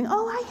people coming,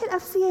 I hit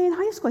FCA in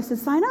high school. I said,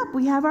 sign up.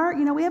 We have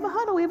we have a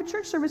huddle. We have a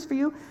church service for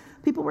you.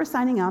 People were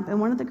signing up, and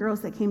one of the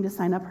girls that came to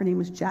sign up, her name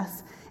was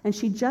Jess, and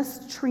she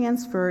just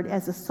transferred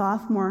as a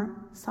sophomore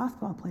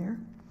softball player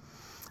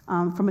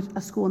from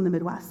a school in the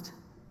Midwest.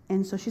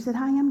 And so she said,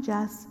 hi, I'm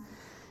Jess.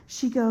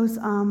 She goes,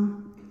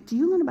 do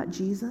you learn about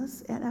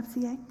Jesus at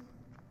FCA?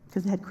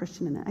 Because it had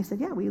Christian in it. I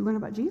said, yeah, we learn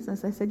about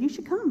Jesus. I said, you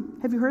should come.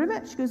 Have you heard of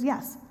it? She goes,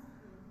 yes.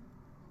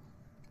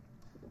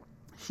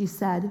 She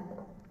said,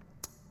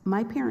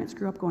 my parents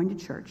grew up going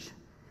to church.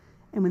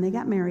 And when they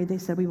got married, they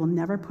said, we will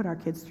never put our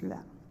kids through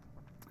that.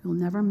 We will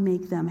never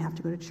make them have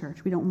to go to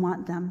church. We don't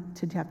want them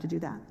to have to do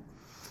that.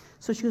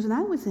 So she goes, when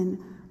I was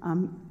in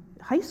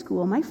high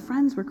school, my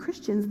friends were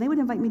Christians, and they would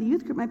invite me to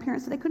youth group. My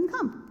parents said I couldn't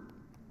come.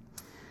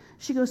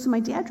 She goes, so my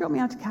dad drove me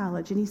out to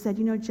college, and he said,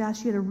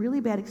 Jess, you had a really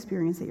bad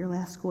experience at your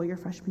last school, your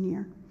freshman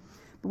year.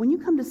 But when you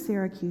come to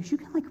Syracuse, you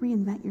can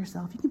reinvent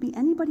yourself. You can be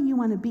anybody you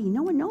want to be.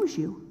 No one knows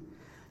you.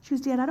 She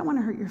goes, Dad, I don't want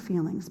to hurt your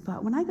feelings,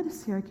 but when I go to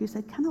Syracuse,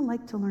 I'd kind of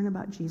like to learn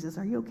about Jesus.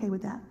 Are you okay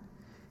with that?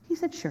 He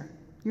said, sure.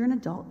 You're an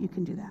adult. You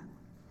can do that.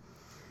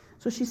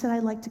 So she said,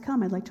 I'd like to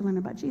come. I'd like to learn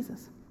about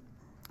Jesus.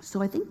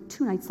 So I think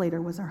 2 nights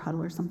later was our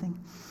huddle or something.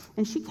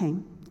 And she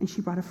came, and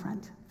she brought a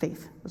friend.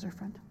 Faith was her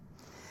friend.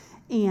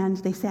 And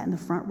they sat in the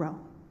front row.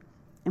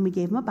 And we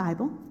gave them a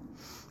Bible.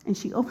 And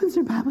she opens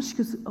her Bible. She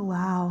goes, oh,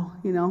 wow.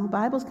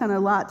 Bible's kind of a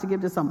lot to give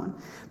to someone.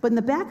 But in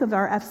the back of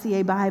our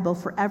FCA Bible,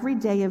 for every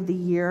day of the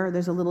year,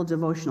 there's a little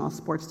devotional, a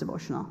sports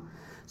devotional.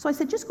 So I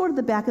said, just go to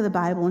the back of the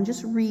Bible and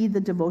just read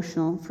the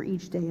devotional for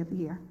each day of the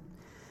year.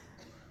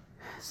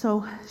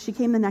 So she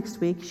came the next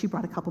week. She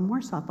brought a couple more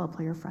softball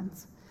player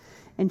friends.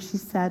 And she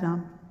said,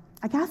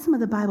 I got some of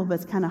the Bible, but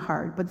it's kind of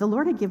hard. But the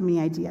Lord had given me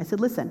an idea. I said,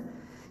 listen,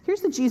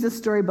 here's the Jesus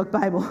Storybook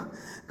Bible.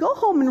 Go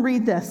home and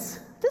read this.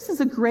 This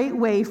is a great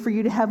way for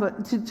you to have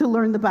to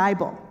learn the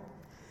Bible.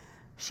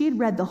 She had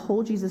read the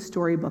whole Jesus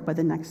Storybook by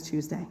the next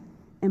Tuesday.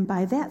 And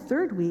by that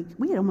third week,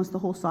 we had almost the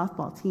whole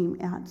softball team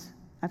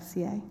at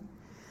FCA.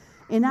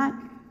 And at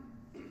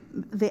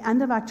the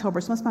end of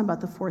October, so it must have been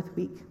about the 4th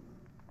week,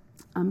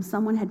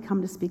 someone had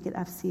come to speak at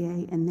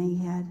FCA, and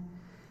they had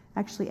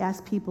actually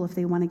asked people if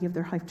they want to give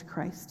their life to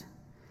Christ.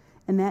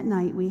 And that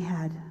night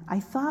I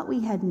thought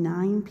we had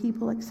 9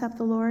 people accept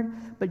the Lord,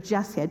 but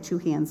Jess had 2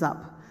 hands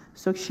up.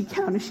 So she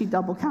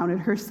double counted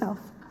herself.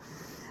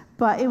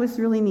 But it was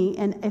really neat.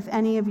 And if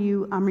any of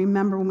you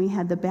remember when we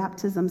had the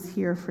baptisms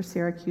here for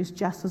Syracuse,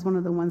 Jess was one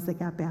of the ones that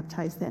got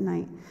baptized that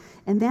night.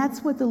 And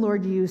that's what the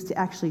Lord used to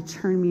actually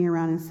turn me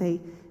around and say,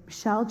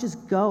 Michelle,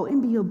 just go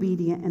and be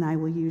obedient and I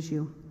will use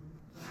you.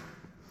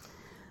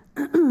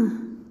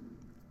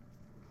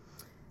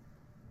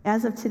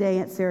 As of today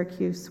at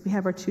Syracuse, we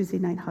have our Tuesday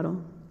night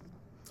huddle.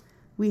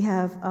 We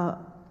have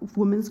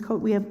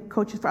we have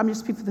coaches, I'm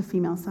just speaking for the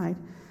female side.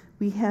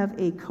 We have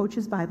a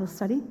coach's Bible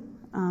study,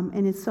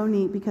 and it's so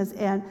neat because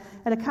at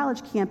a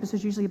college campus,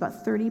 there's usually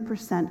about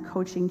 30%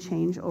 coaching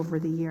change over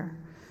the year.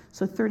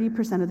 So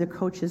 30% of the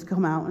coaches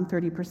come out and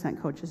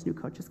 30% new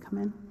coaches come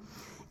in.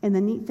 And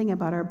the neat thing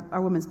about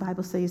our women's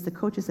Bible study is the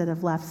coaches that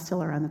have left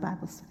still are on the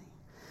Bible study.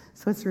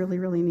 So it's really,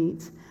 really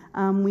neat.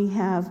 We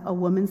have a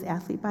women's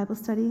athlete Bible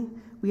study.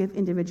 We have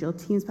individual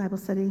teams Bible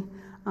study.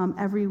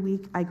 Every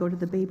week I go to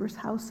the Babers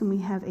house and we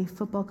have a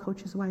football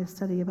coaches' wives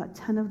study. About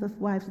 10 of the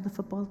wives of the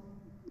football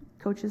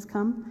coaches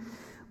come.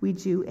 We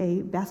do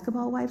a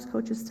basketball wives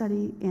coaches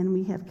study, and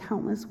we have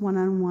countless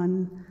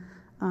one-on-one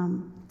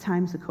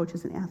times with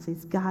coaches and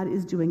athletes. God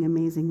is doing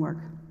amazing work.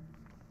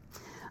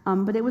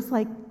 But it was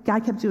like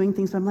God kept doing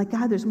things, but I'm like,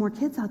 God, there's more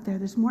kids out there.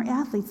 There's more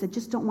athletes that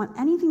just don't want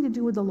anything to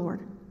do with the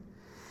Lord.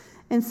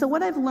 And so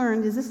what I've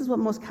learned is this is what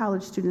most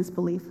college students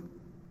believe.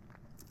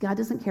 God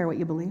doesn't care what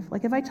you believe.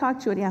 Like if I talk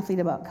to an athlete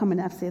about coming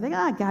to FCA, they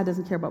go, God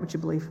doesn't care about what you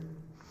believe.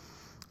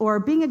 Or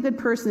being a good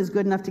person is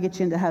good enough to get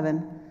you into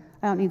heaven.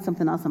 I don't need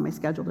something else on my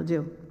schedule to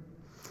do.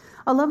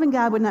 A loving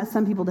God would not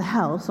send people to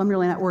hell, so I'm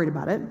really not worried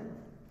about it.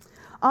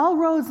 All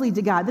roads lead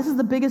to God. This is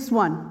the biggest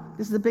one.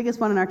 This is the biggest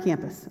one on our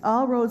campus.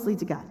 All roads lead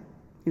to God,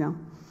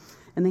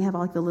 And they have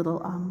all like the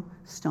little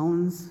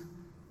stones.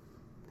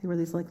 They were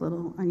these like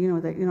little, you know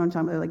what I'm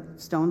talking about? They're like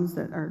stones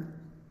that are,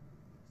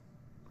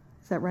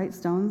 is that right?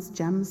 Stones,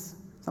 gems,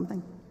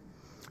 something.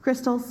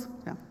 Crystals,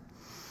 yeah.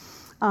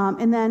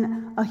 And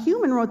then a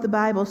human wrote the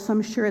Bible, so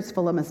I'm sure it's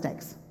full of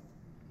mistakes.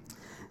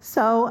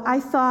 So I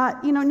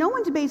thought, no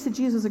one debates that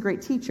Jesus is a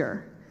great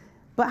teacher,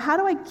 but how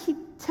do I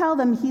tell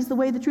them he's the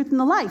way, the truth, and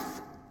the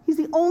life? He's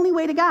the only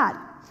way to God.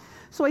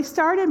 So I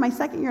started, my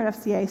second year at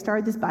FCA, I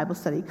started this Bible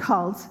study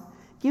called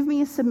Give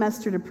Me a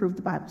Semester to Prove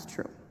the Bible's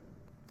True.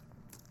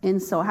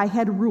 And so I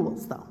had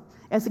rules, though.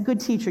 As a good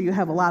teacher, you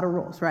have a lot of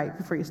rules, right,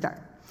 before you start.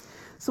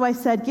 So I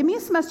said, give me a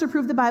semester to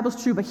prove the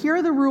Bible's true, but here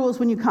are the rules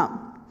when you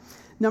come.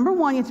 Number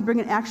one, you have to bring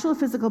an actual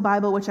physical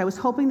Bible, which I was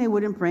hoping they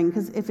wouldn't bring,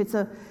 because if it's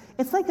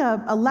like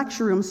a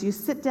lecture room, so you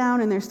sit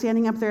down and they're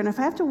standing up there, and if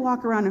I have to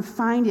walk around and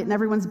find it in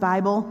everyone's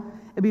Bible,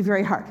 it'd be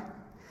very hard.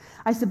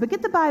 I said, but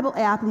get the Bible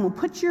app, and we'll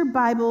put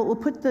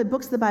the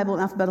books of the Bible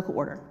in alphabetical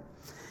order.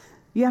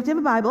 You have to have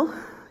a Bible.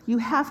 You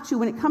have to,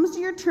 when it comes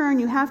to your turn,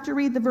 you have to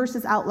read the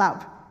verses out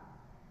loud.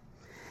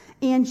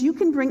 And you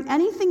can bring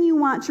anything you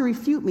want to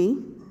refute me,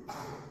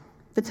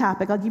 the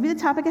topic. I'll give you the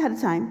topic ahead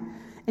of time,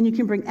 and you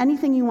can bring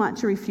anything you want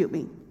to refute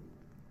me.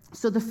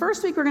 So the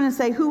first week, we're going to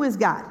say, who is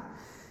God?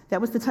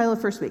 That was the title of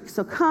the first week.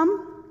 So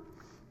come,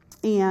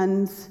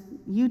 and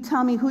you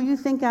tell me who you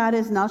think God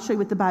is, and I'll show you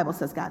what the Bible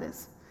says God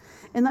is.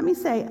 And let me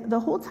say, the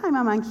whole time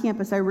I'm on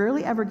campus, I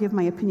rarely ever give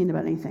my opinion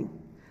about anything.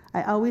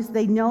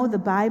 They know the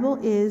Bible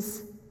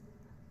is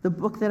the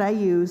book that I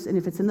use, and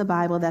if it's in the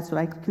Bible, that's what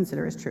I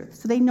consider as truth.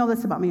 So they know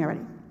this about me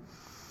already.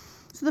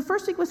 So the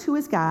first week was who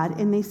is God,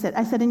 and I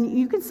said, and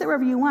you can sit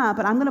wherever you want,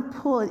 but I'm going to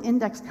pull an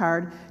index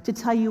card to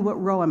tell you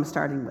what row I'm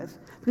starting with.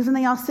 Because then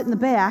they all sit in the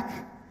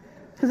back,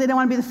 because they don't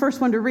want to be the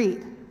first one to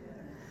read.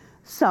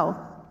 So,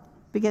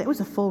 it was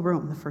a full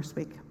room the first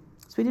week.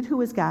 So we did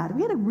who is God.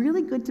 We had a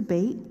really good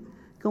debate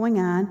going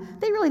on.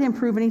 They really didn't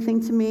prove anything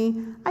to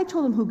me. I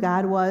told them who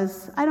God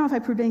was. I don't know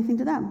if I proved anything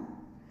to them.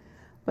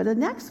 But the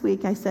next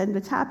week I said,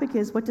 the topic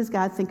is, what does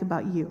God think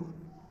about you?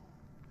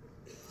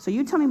 So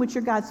you tell me what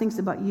your God thinks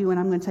about you, and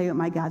I'm going to tell you what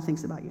my God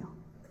thinks about you.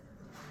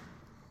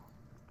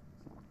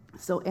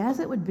 So as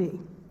it would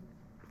be,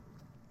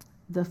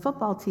 the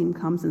football team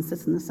comes and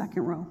sits in the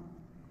second row.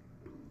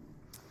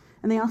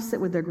 And they all sit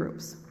with their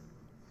groups.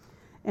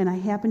 And I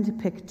happened to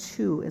pick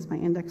 2 as my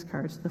index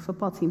cards. The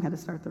football team had to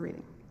start the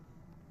reading.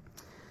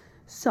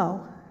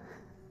 So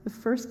the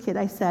first kid,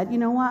 I said, you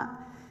know what?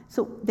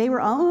 So they were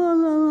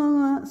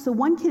all, so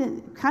one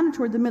kid kind of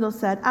toward the middle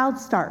said, I'll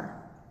start.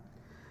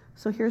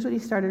 So here's what he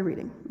started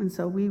reading. And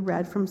so we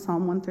read from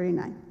Psalm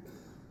 139.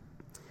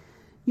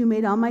 You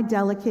made all my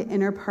delicate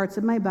inner parts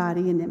of my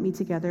body and knit me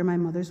together in my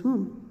mother's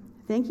womb.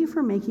 Thank you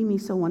for making me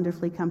so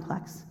wonderfully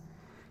complex.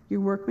 Your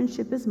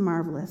workmanship is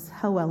marvelous.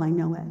 How well I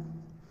know it.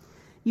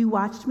 You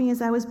watched me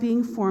as I was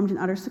being formed in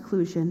utter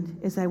seclusion,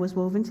 as I was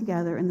woven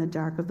together in the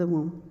dark of the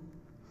womb.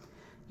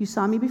 You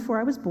saw me before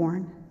I was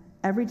born.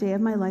 Every day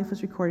of my life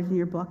was recorded in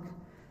your book.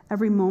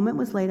 Every moment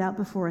was laid out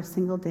before a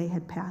single day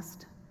had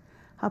passed.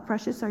 How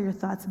precious are your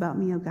thoughts about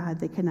me, O God,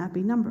 they cannot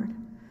be numbered.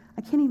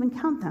 I can't even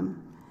count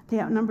them. They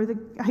outnumber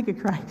I could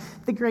cry,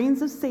 the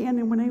grains of sand,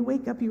 and when I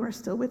wake up, you are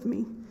still with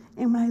me.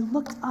 And when I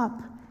looked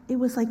up, it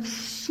was like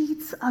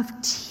sheets of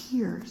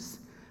tears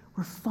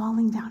were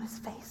falling down his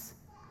face.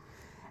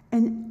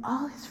 And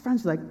all his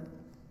friends were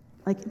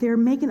like they were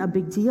making a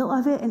big deal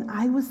of it, and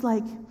I was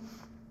like,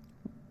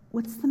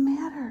 what's the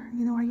matter?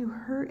 Are you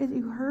hurt? Are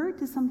you hurt?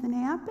 Did something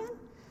happen?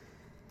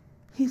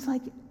 He's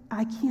like,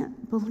 I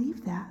can't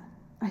believe that.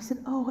 I said,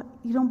 oh,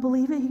 you don't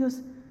believe it? He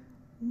goes,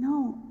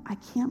 no, I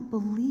can't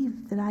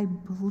believe that I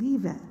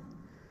believe it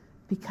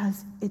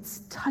because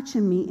it's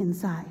touching me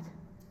inside.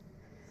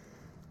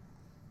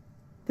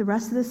 The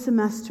rest of the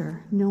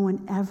semester, no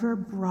one ever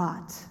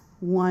brought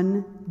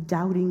one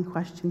doubting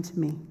question to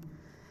me.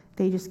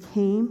 They just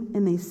came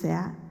and they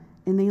sat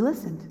and they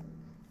listened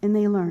and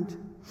they learned.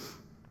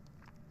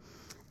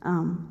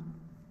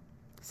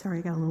 Sorry,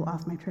 I got a little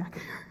off my track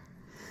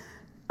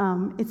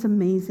here. It's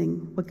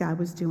amazing what God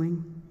was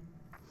doing.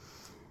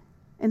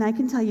 And I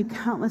can tell you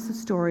countless of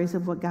stories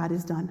of what God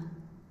has done.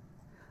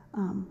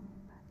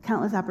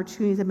 Countless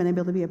opportunities I've been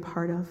able to be a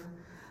part of.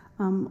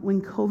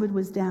 When COVID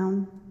was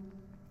down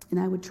and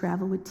I would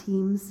travel with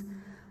teams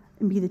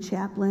and be the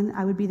chaplain,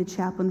 I would be the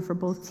chaplain for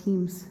both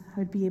teams. I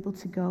would be able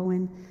to go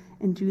and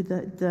do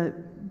the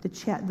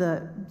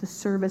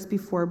service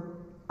before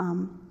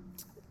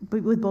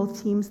with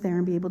both teams there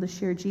and be able to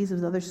share Jesus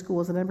with other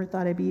schools that I never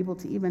thought I'd be able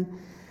to even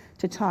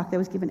to talk, that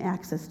was given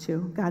access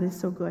to. God is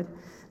so good.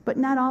 But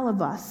not all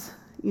of us,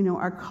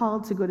 are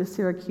called to go to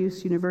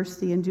Syracuse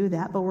University and do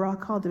that, but we're all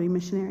called to be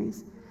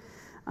missionaries.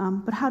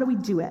 But how do we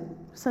do it?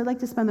 So I'd like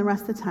to spend the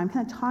rest of the time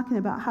kind of talking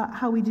about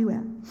how we do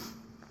it.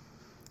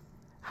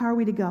 How are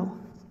we to go?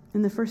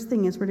 And the first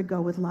thing is we're to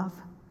go with love.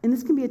 And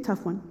this can be a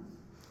tough one.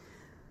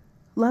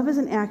 Love is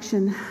an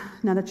action,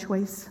 not a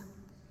choice.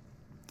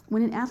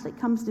 When an athlete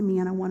comes to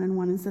me on a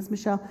one-on-one and says,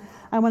 Michelle,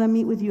 I want to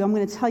meet with you. I'm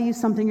going to tell you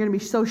something. You're going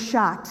to be so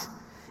shocked.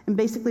 And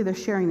basically they're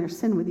sharing their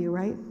sin with you,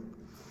 right?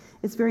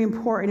 It's very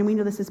important, and we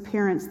know this as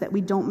parents, that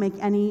we don't make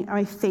any,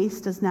 my face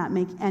does not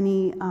make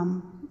any,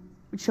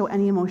 show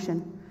any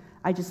emotion.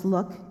 I just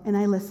look and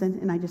I listen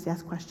and I just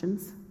ask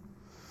questions.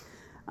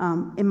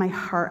 In my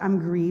heart, I'm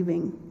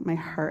grieving. My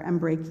heart, I'm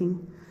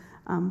breaking.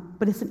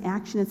 But it's an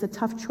action. It's a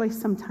tough choice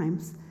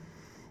sometimes.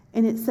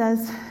 And it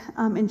says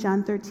in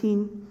John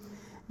 13,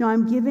 no,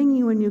 I'm giving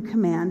you a new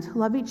command.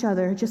 Love each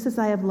other. Just as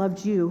I have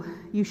loved you,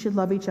 you should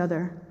love each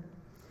other.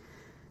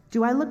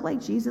 Do I look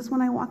like Jesus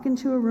when I walk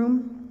into a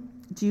room?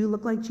 Do you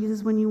look like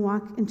Jesus when you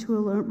walk into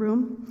a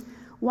room?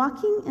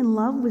 Walking in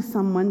love with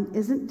someone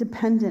isn't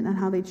dependent on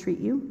how they treat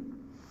you.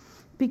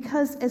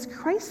 Because as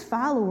Christ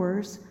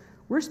followers,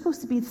 we're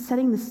supposed to be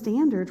setting the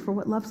standard for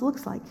what love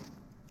looks like.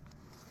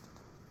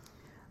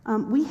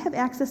 We have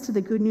access to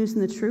the good news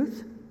and the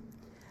truth.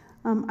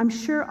 I'm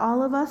sure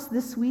all of us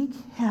this week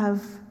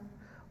have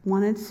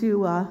wanted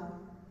to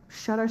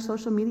shut our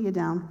social media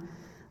down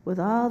with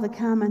all the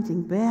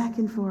commenting back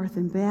and forth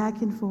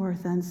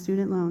on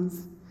student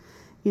loans,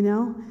 you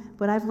know?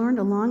 But I've learned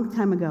a long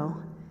time ago,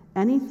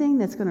 anything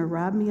that's going to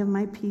rob me of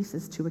my peace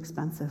is too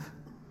expensive.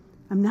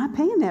 I'm not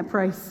paying that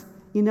price,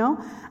 you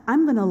know?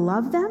 I'm going to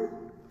love them.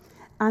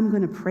 I'm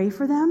going to pray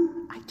for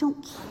them. I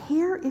don't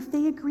care if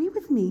they agree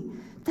with me.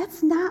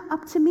 That's not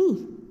up to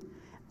me.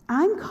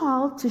 I'm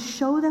called to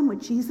show them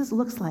what Jesus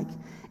looks like,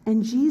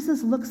 and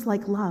Jesus looks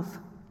like love.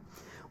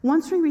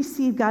 Once we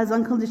receive God's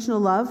unconditional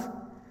love,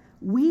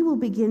 he will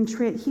begin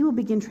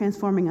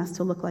transforming us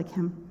to look like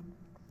him.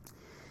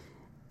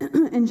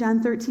 In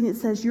John 13, it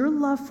says, your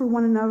love for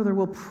one another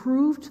will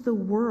prove to the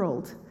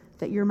world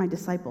that you're my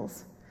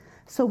disciples.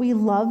 So we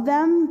love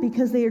them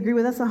because they agree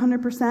with us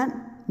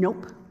 100%?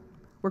 Nope.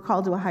 We're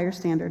called to a higher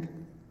standard.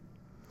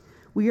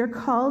 We are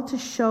called to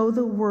show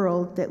the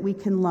world that we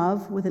can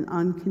love with an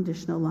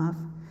unconditional love.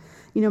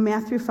 You know,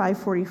 Matthew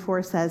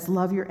 5:44 says,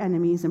 love your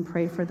enemies and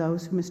pray for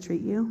those who mistreat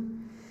you.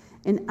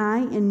 And I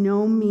in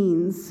no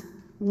means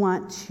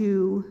want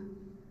to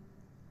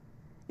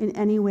in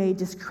any way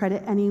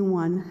discredit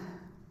anyone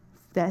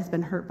that has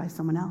been hurt by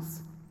someone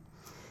else,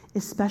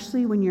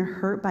 especially when you're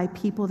hurt by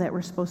people that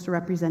were supposed to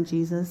represent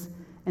Jesus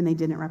and they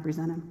didn't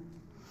represent him.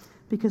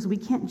 Because we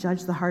can't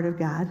judge the heart of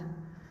God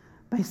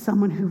by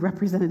someone who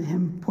represented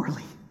him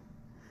poorly.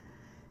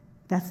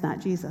 That's not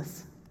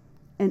Jesus.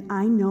 And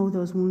I know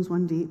those wounds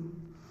run deep.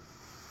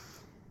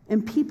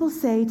 And people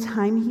say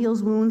time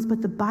heals wounds,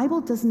 but the Bible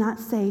does not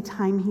say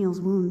time heals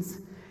wounds.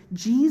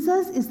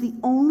 Jesus is the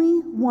only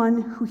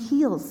one who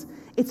heals.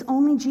 It's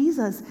only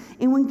Jesus.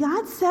 And when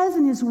God says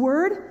in his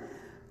word,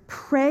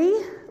 pray,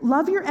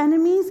 love your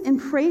enemies,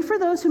 and pray for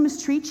those who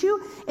mistreat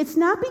you, it's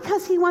not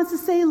because he wants to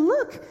say,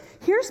 look,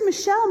 here's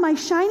Michelle, my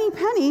shiny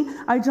penny.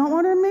 I don't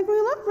want her to make me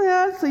look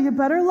bad, so you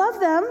better love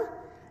them.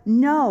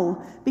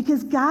 No,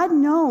 because God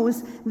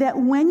knows that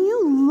when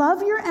you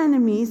love your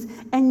enemies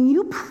and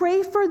you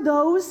pray for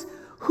those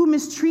who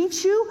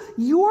mistreat you,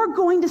 you're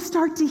going to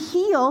start to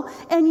heal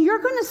and you're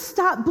going to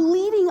stop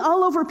bleeding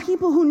all over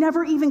people who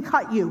never even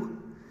cut you.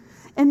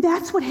 And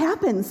that's what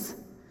happens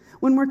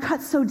when we're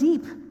cut so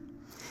deep.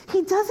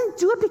 He doesn't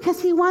do it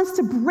because he wants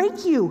to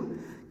break you.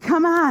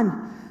 Come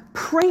on,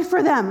 pray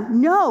for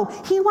them. No,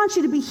 he wants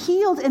you to be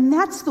healed, and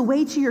that's the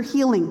way to your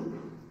healing,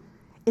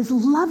 is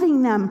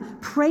loving them,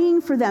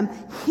 praying for them.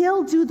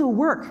 He'll do the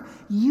work.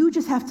 You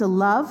just have to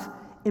love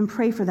and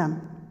pray for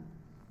them.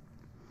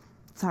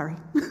 Sorry.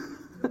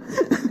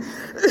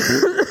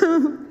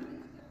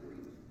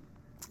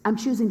 I'm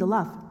choosing to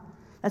love.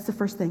 That's the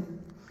first thing.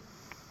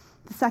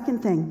 The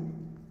second thing,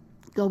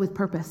 go with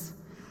purpose.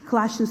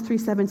 Colossians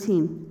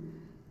 3:17.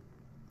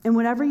 And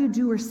whatever you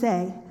do or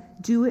say,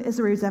 do it as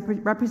a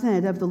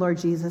representative of the Lord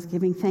Jesus,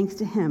 giving thanks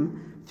to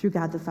him through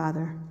God the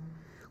Father.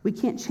 We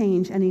can't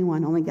change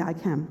anyone, only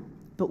God can,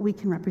 but we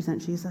can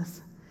represent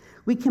Jesus.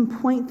 We can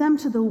point them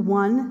to the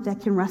one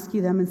that can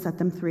rescue them and set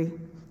them free.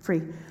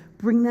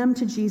 Bring them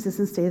to Jesus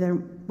and stay there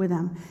with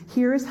them.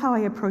 Here is how I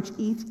approach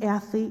each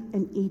athlete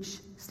and each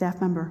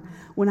staff member.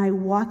 When I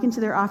walk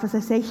into their office, I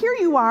say, here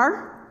you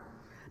are.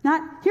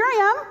 Not, here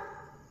I am.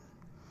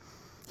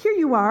 Here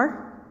you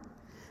are.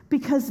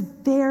 Because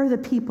they're the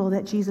people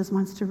that Jesus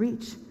wants to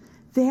reach.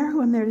 They're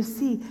who I'm there to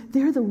see.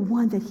 They're the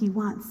one that he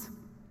wants.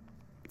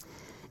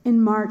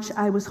 In March,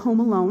 I was home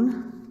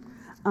alone,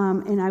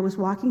 and I was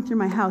walking through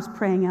my house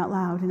praying out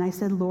loud, and I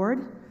said,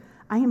 Lord,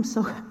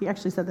 he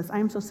actually said this, I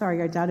am so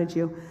sorry I doubted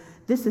you.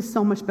 This is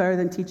so much better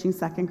than teaching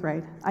second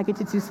grade. I get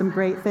to do some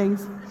great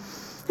things.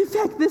 In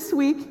fact, this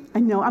week, I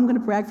know I'm going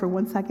to brag for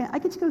 1 second, I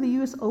get to go to the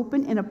U.S.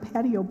 Open in a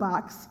patio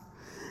box.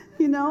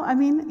 You know, I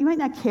mean, you might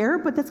not care,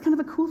 but that's kind of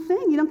a cool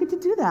thing. You don't get to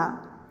do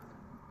that.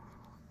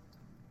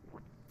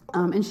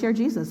 And share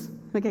Jesus.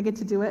 Like I get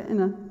to do it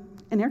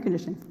in air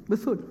conditioning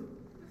with food.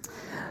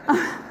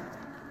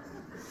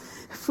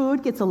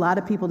 Food gets a lot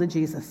of people to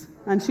Jesus.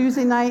 On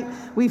Tuesday night,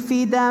 we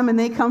feed them, and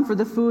they come for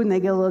the food, and they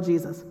get a little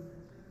Jesus.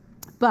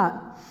 But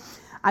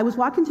I was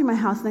walking through my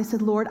house and I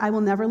said, Lord, I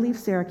will never leave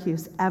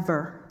Syracuse,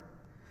 ever,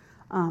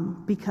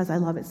 because I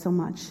love it so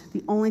much.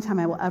 The only time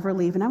I will ever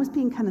leave, and I was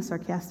being kind of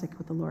sarcastic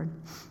with the Lord.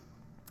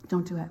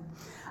 Don't do it.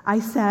 I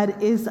said,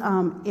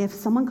 if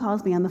someone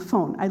calls me on the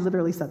phone, I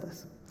literally said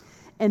this,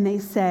 and they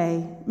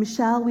say,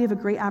 Michelle, we have a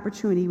great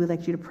opportunity we'd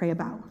like you to pray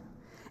about.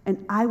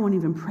 And I won't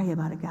even pray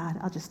about it, God.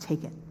 I'll just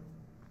take it.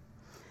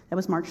 That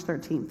was March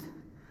 13th.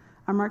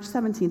 On March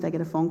 17th, I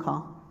get a phone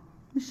call.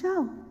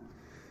 Michelle,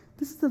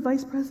 this is the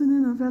vice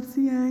president of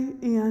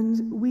FCA,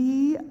 and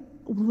we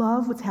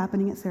love what's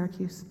happening at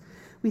Syracuse.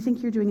 We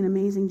think you're doing an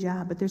amazing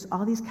job, but there's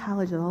all these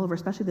colleges all over,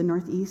 especially the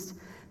Northeast,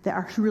 that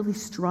are really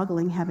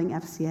struggling having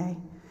FCA.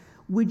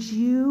 Would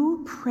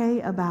you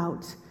pray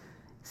about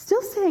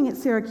still staying at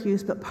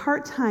Syracuse, but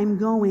part-time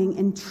going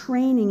and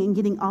training and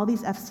getting all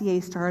these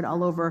FCAs started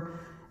all over,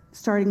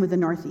 starting with the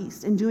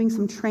Northeast, and doing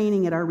some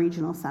training at our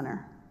regional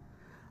center?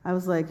 I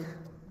was like,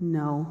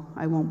 no,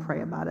 I won't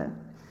pray about it.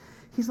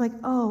 He's like,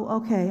 oh,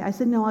 okay. I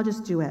said, no, I'll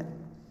just do it.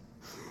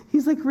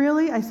 He's like,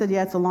 really? I said,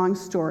 yeah, it's a long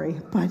story,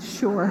 but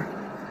sure.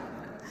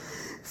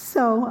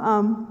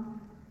 So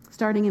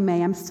starting in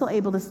May, I'm still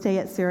able to stay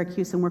at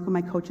Syracuse and work with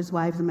my coaches'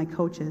 wives and my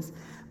coaches,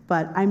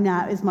 but I'm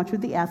not as much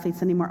with the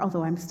athletes anymore,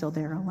 although I'm still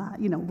there a lot,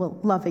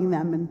 loving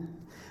them.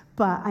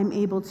 But I'm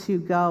able to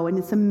go, and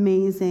it's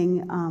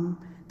amazing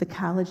the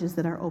colleges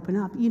that are open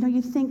up.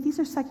 You think these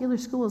are secular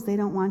schools, they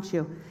don't want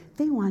you.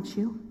 They want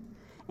you.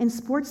 And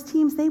sports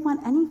teams, they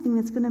want anything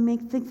that's going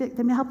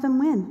to help them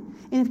win.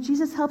 And if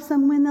Jesus helps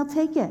them win, they'll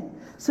take it.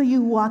 So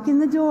you walk in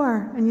the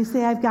door and you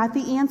say, I've got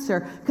the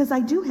answer, because I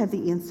do have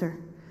the answer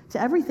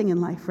to everything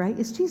in life, right?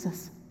 It's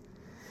Jesus.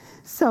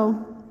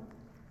 So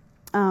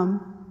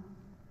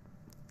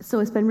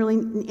it's been really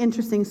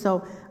interesting.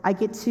 So I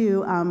get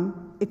to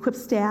equip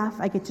staff,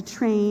 I get to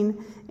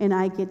train, and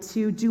I get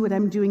to do what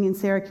I'm doing in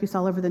Syracuse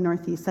all over the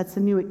Northeast. That's a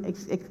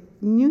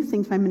new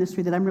thing to my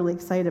ministry that I'm really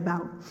excited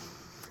about.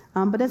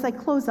 But as I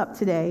close up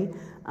today,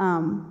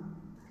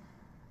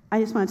 I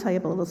just want to tell you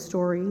a little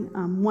story.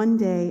 One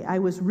day, I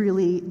was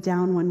really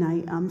down one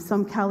night.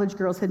 Some college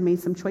girls had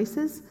made some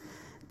choices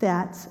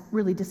that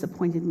really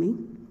disappointed me.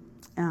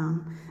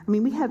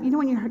 We have,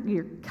 when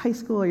your high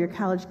school or your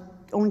college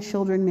own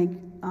children make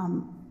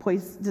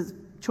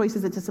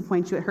choices that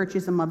disappoint you, it hurts you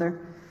as a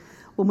mother.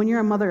 Well, when you're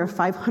a mother of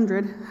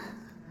 500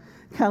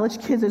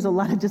 college kids, there's a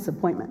lot of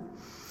disappointment.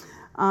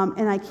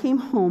 And I came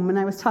home and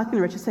I was talking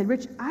to Rich. I said,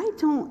 Rich, I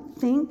don't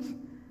think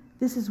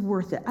this is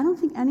worth it. I don't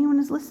think anyone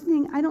is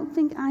listening. I don't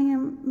think I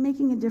am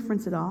making a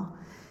difference at all.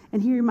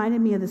 And he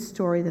reminded me of this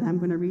story that I'm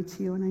going to read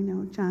to you, and I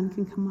know John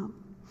can come up.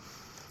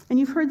 And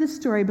you've heard this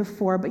story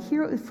before, but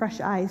hear it with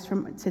fresh eyes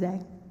from today.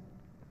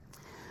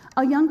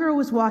 A young girl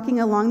was walking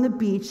along the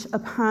beach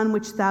upon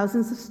which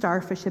thousands of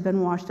starfish had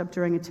been washed up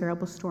during a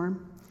terrible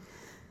storm.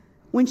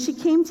 When she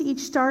came to each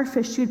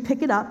starfish, she would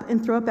pick it up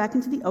and throw it back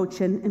into the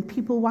ocean, and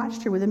people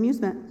watched her with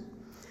amusement.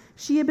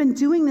 She had been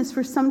doing this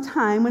for some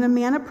time when a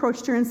man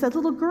approached her and said,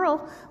 "Little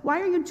girl,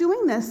 why are you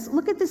doing this?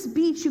 Look at this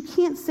beach. You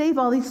can't save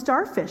all these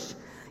starfish.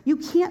 You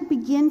can't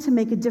begin to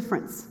make a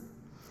difference."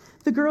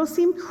 The girl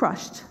seemed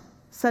crushed,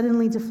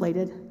 suddenly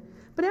deflated.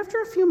 But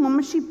after a few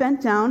moments, she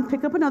bent down,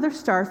 picked up another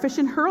starfish,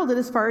 and hurled it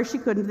as far as she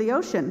could into the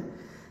ocean.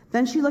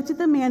 Then she looked at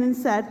the man and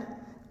said,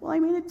 "Well, I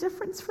made a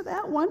difference for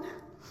that one."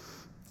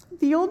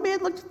 The old man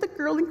looked at the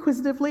girl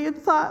inquisitively and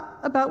thought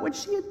about what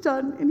she had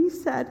done, and he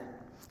said,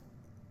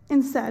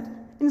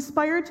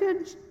 inspired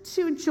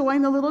to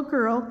join the little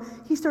girl,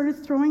 he started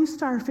throwing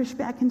starfish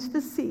back into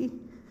the sea.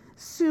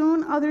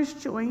 Soon others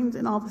joined,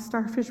 and all the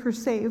starfish were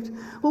saved.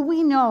 Well,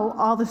 we know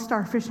all the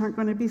starfish aren't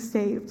going to be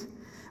saved.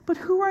 But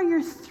who are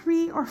your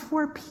 3 or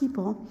 4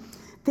 people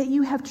that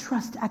you have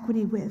trust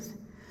equity with?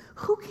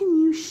 Who can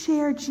you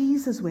share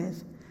Jesus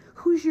with?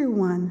 Who's your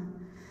one?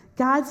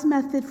 God's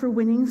method for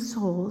winning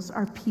souls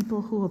are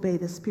people who obey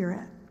the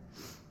Spirit.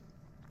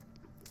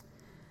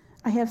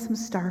 I have some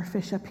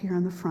starfish up here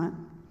on the front.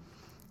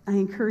 I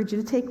encourage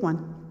you to take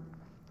one.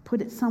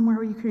 Put it somewhere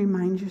where you can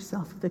remind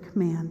yourself of the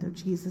command of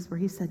Jesus where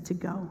he said to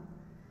go.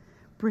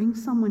 Bring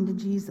someone to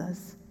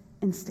Jesus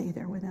and stay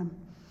there with him.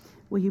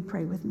 Will you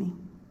pray with me?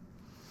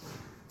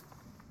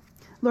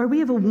 Lord, we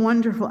have a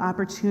wonderful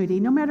opportunity,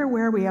 no matter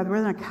where we are,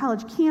 whether on a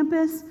college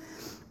campus,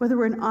 whether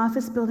we're in an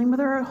office building,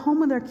 whether we're at home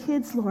with our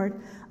kids,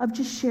 Lord, of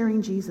just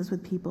sharing Jesus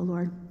with people,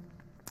 Lord.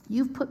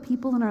 You've put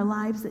people in our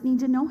lives that need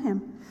to know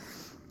him.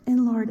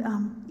 And Lord,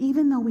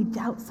 even though we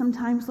doubt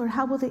sometimes, Lord,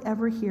 how will they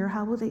ever hear?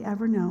 How will they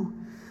ever know?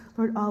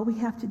 Lord, all we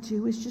have to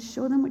do is just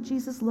show them what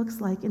Jesus looks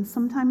like. And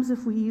sometimes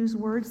if we use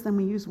words, then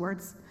we use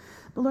words.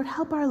 But Lord,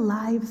 help our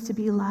lives to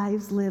be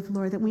lives lived,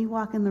 Lord, that when we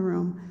walk in the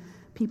room,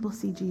 people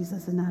see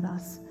Jesus and not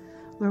us.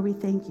 Lord, we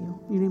thank you.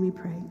 In your name we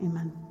pray.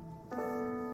 Amen.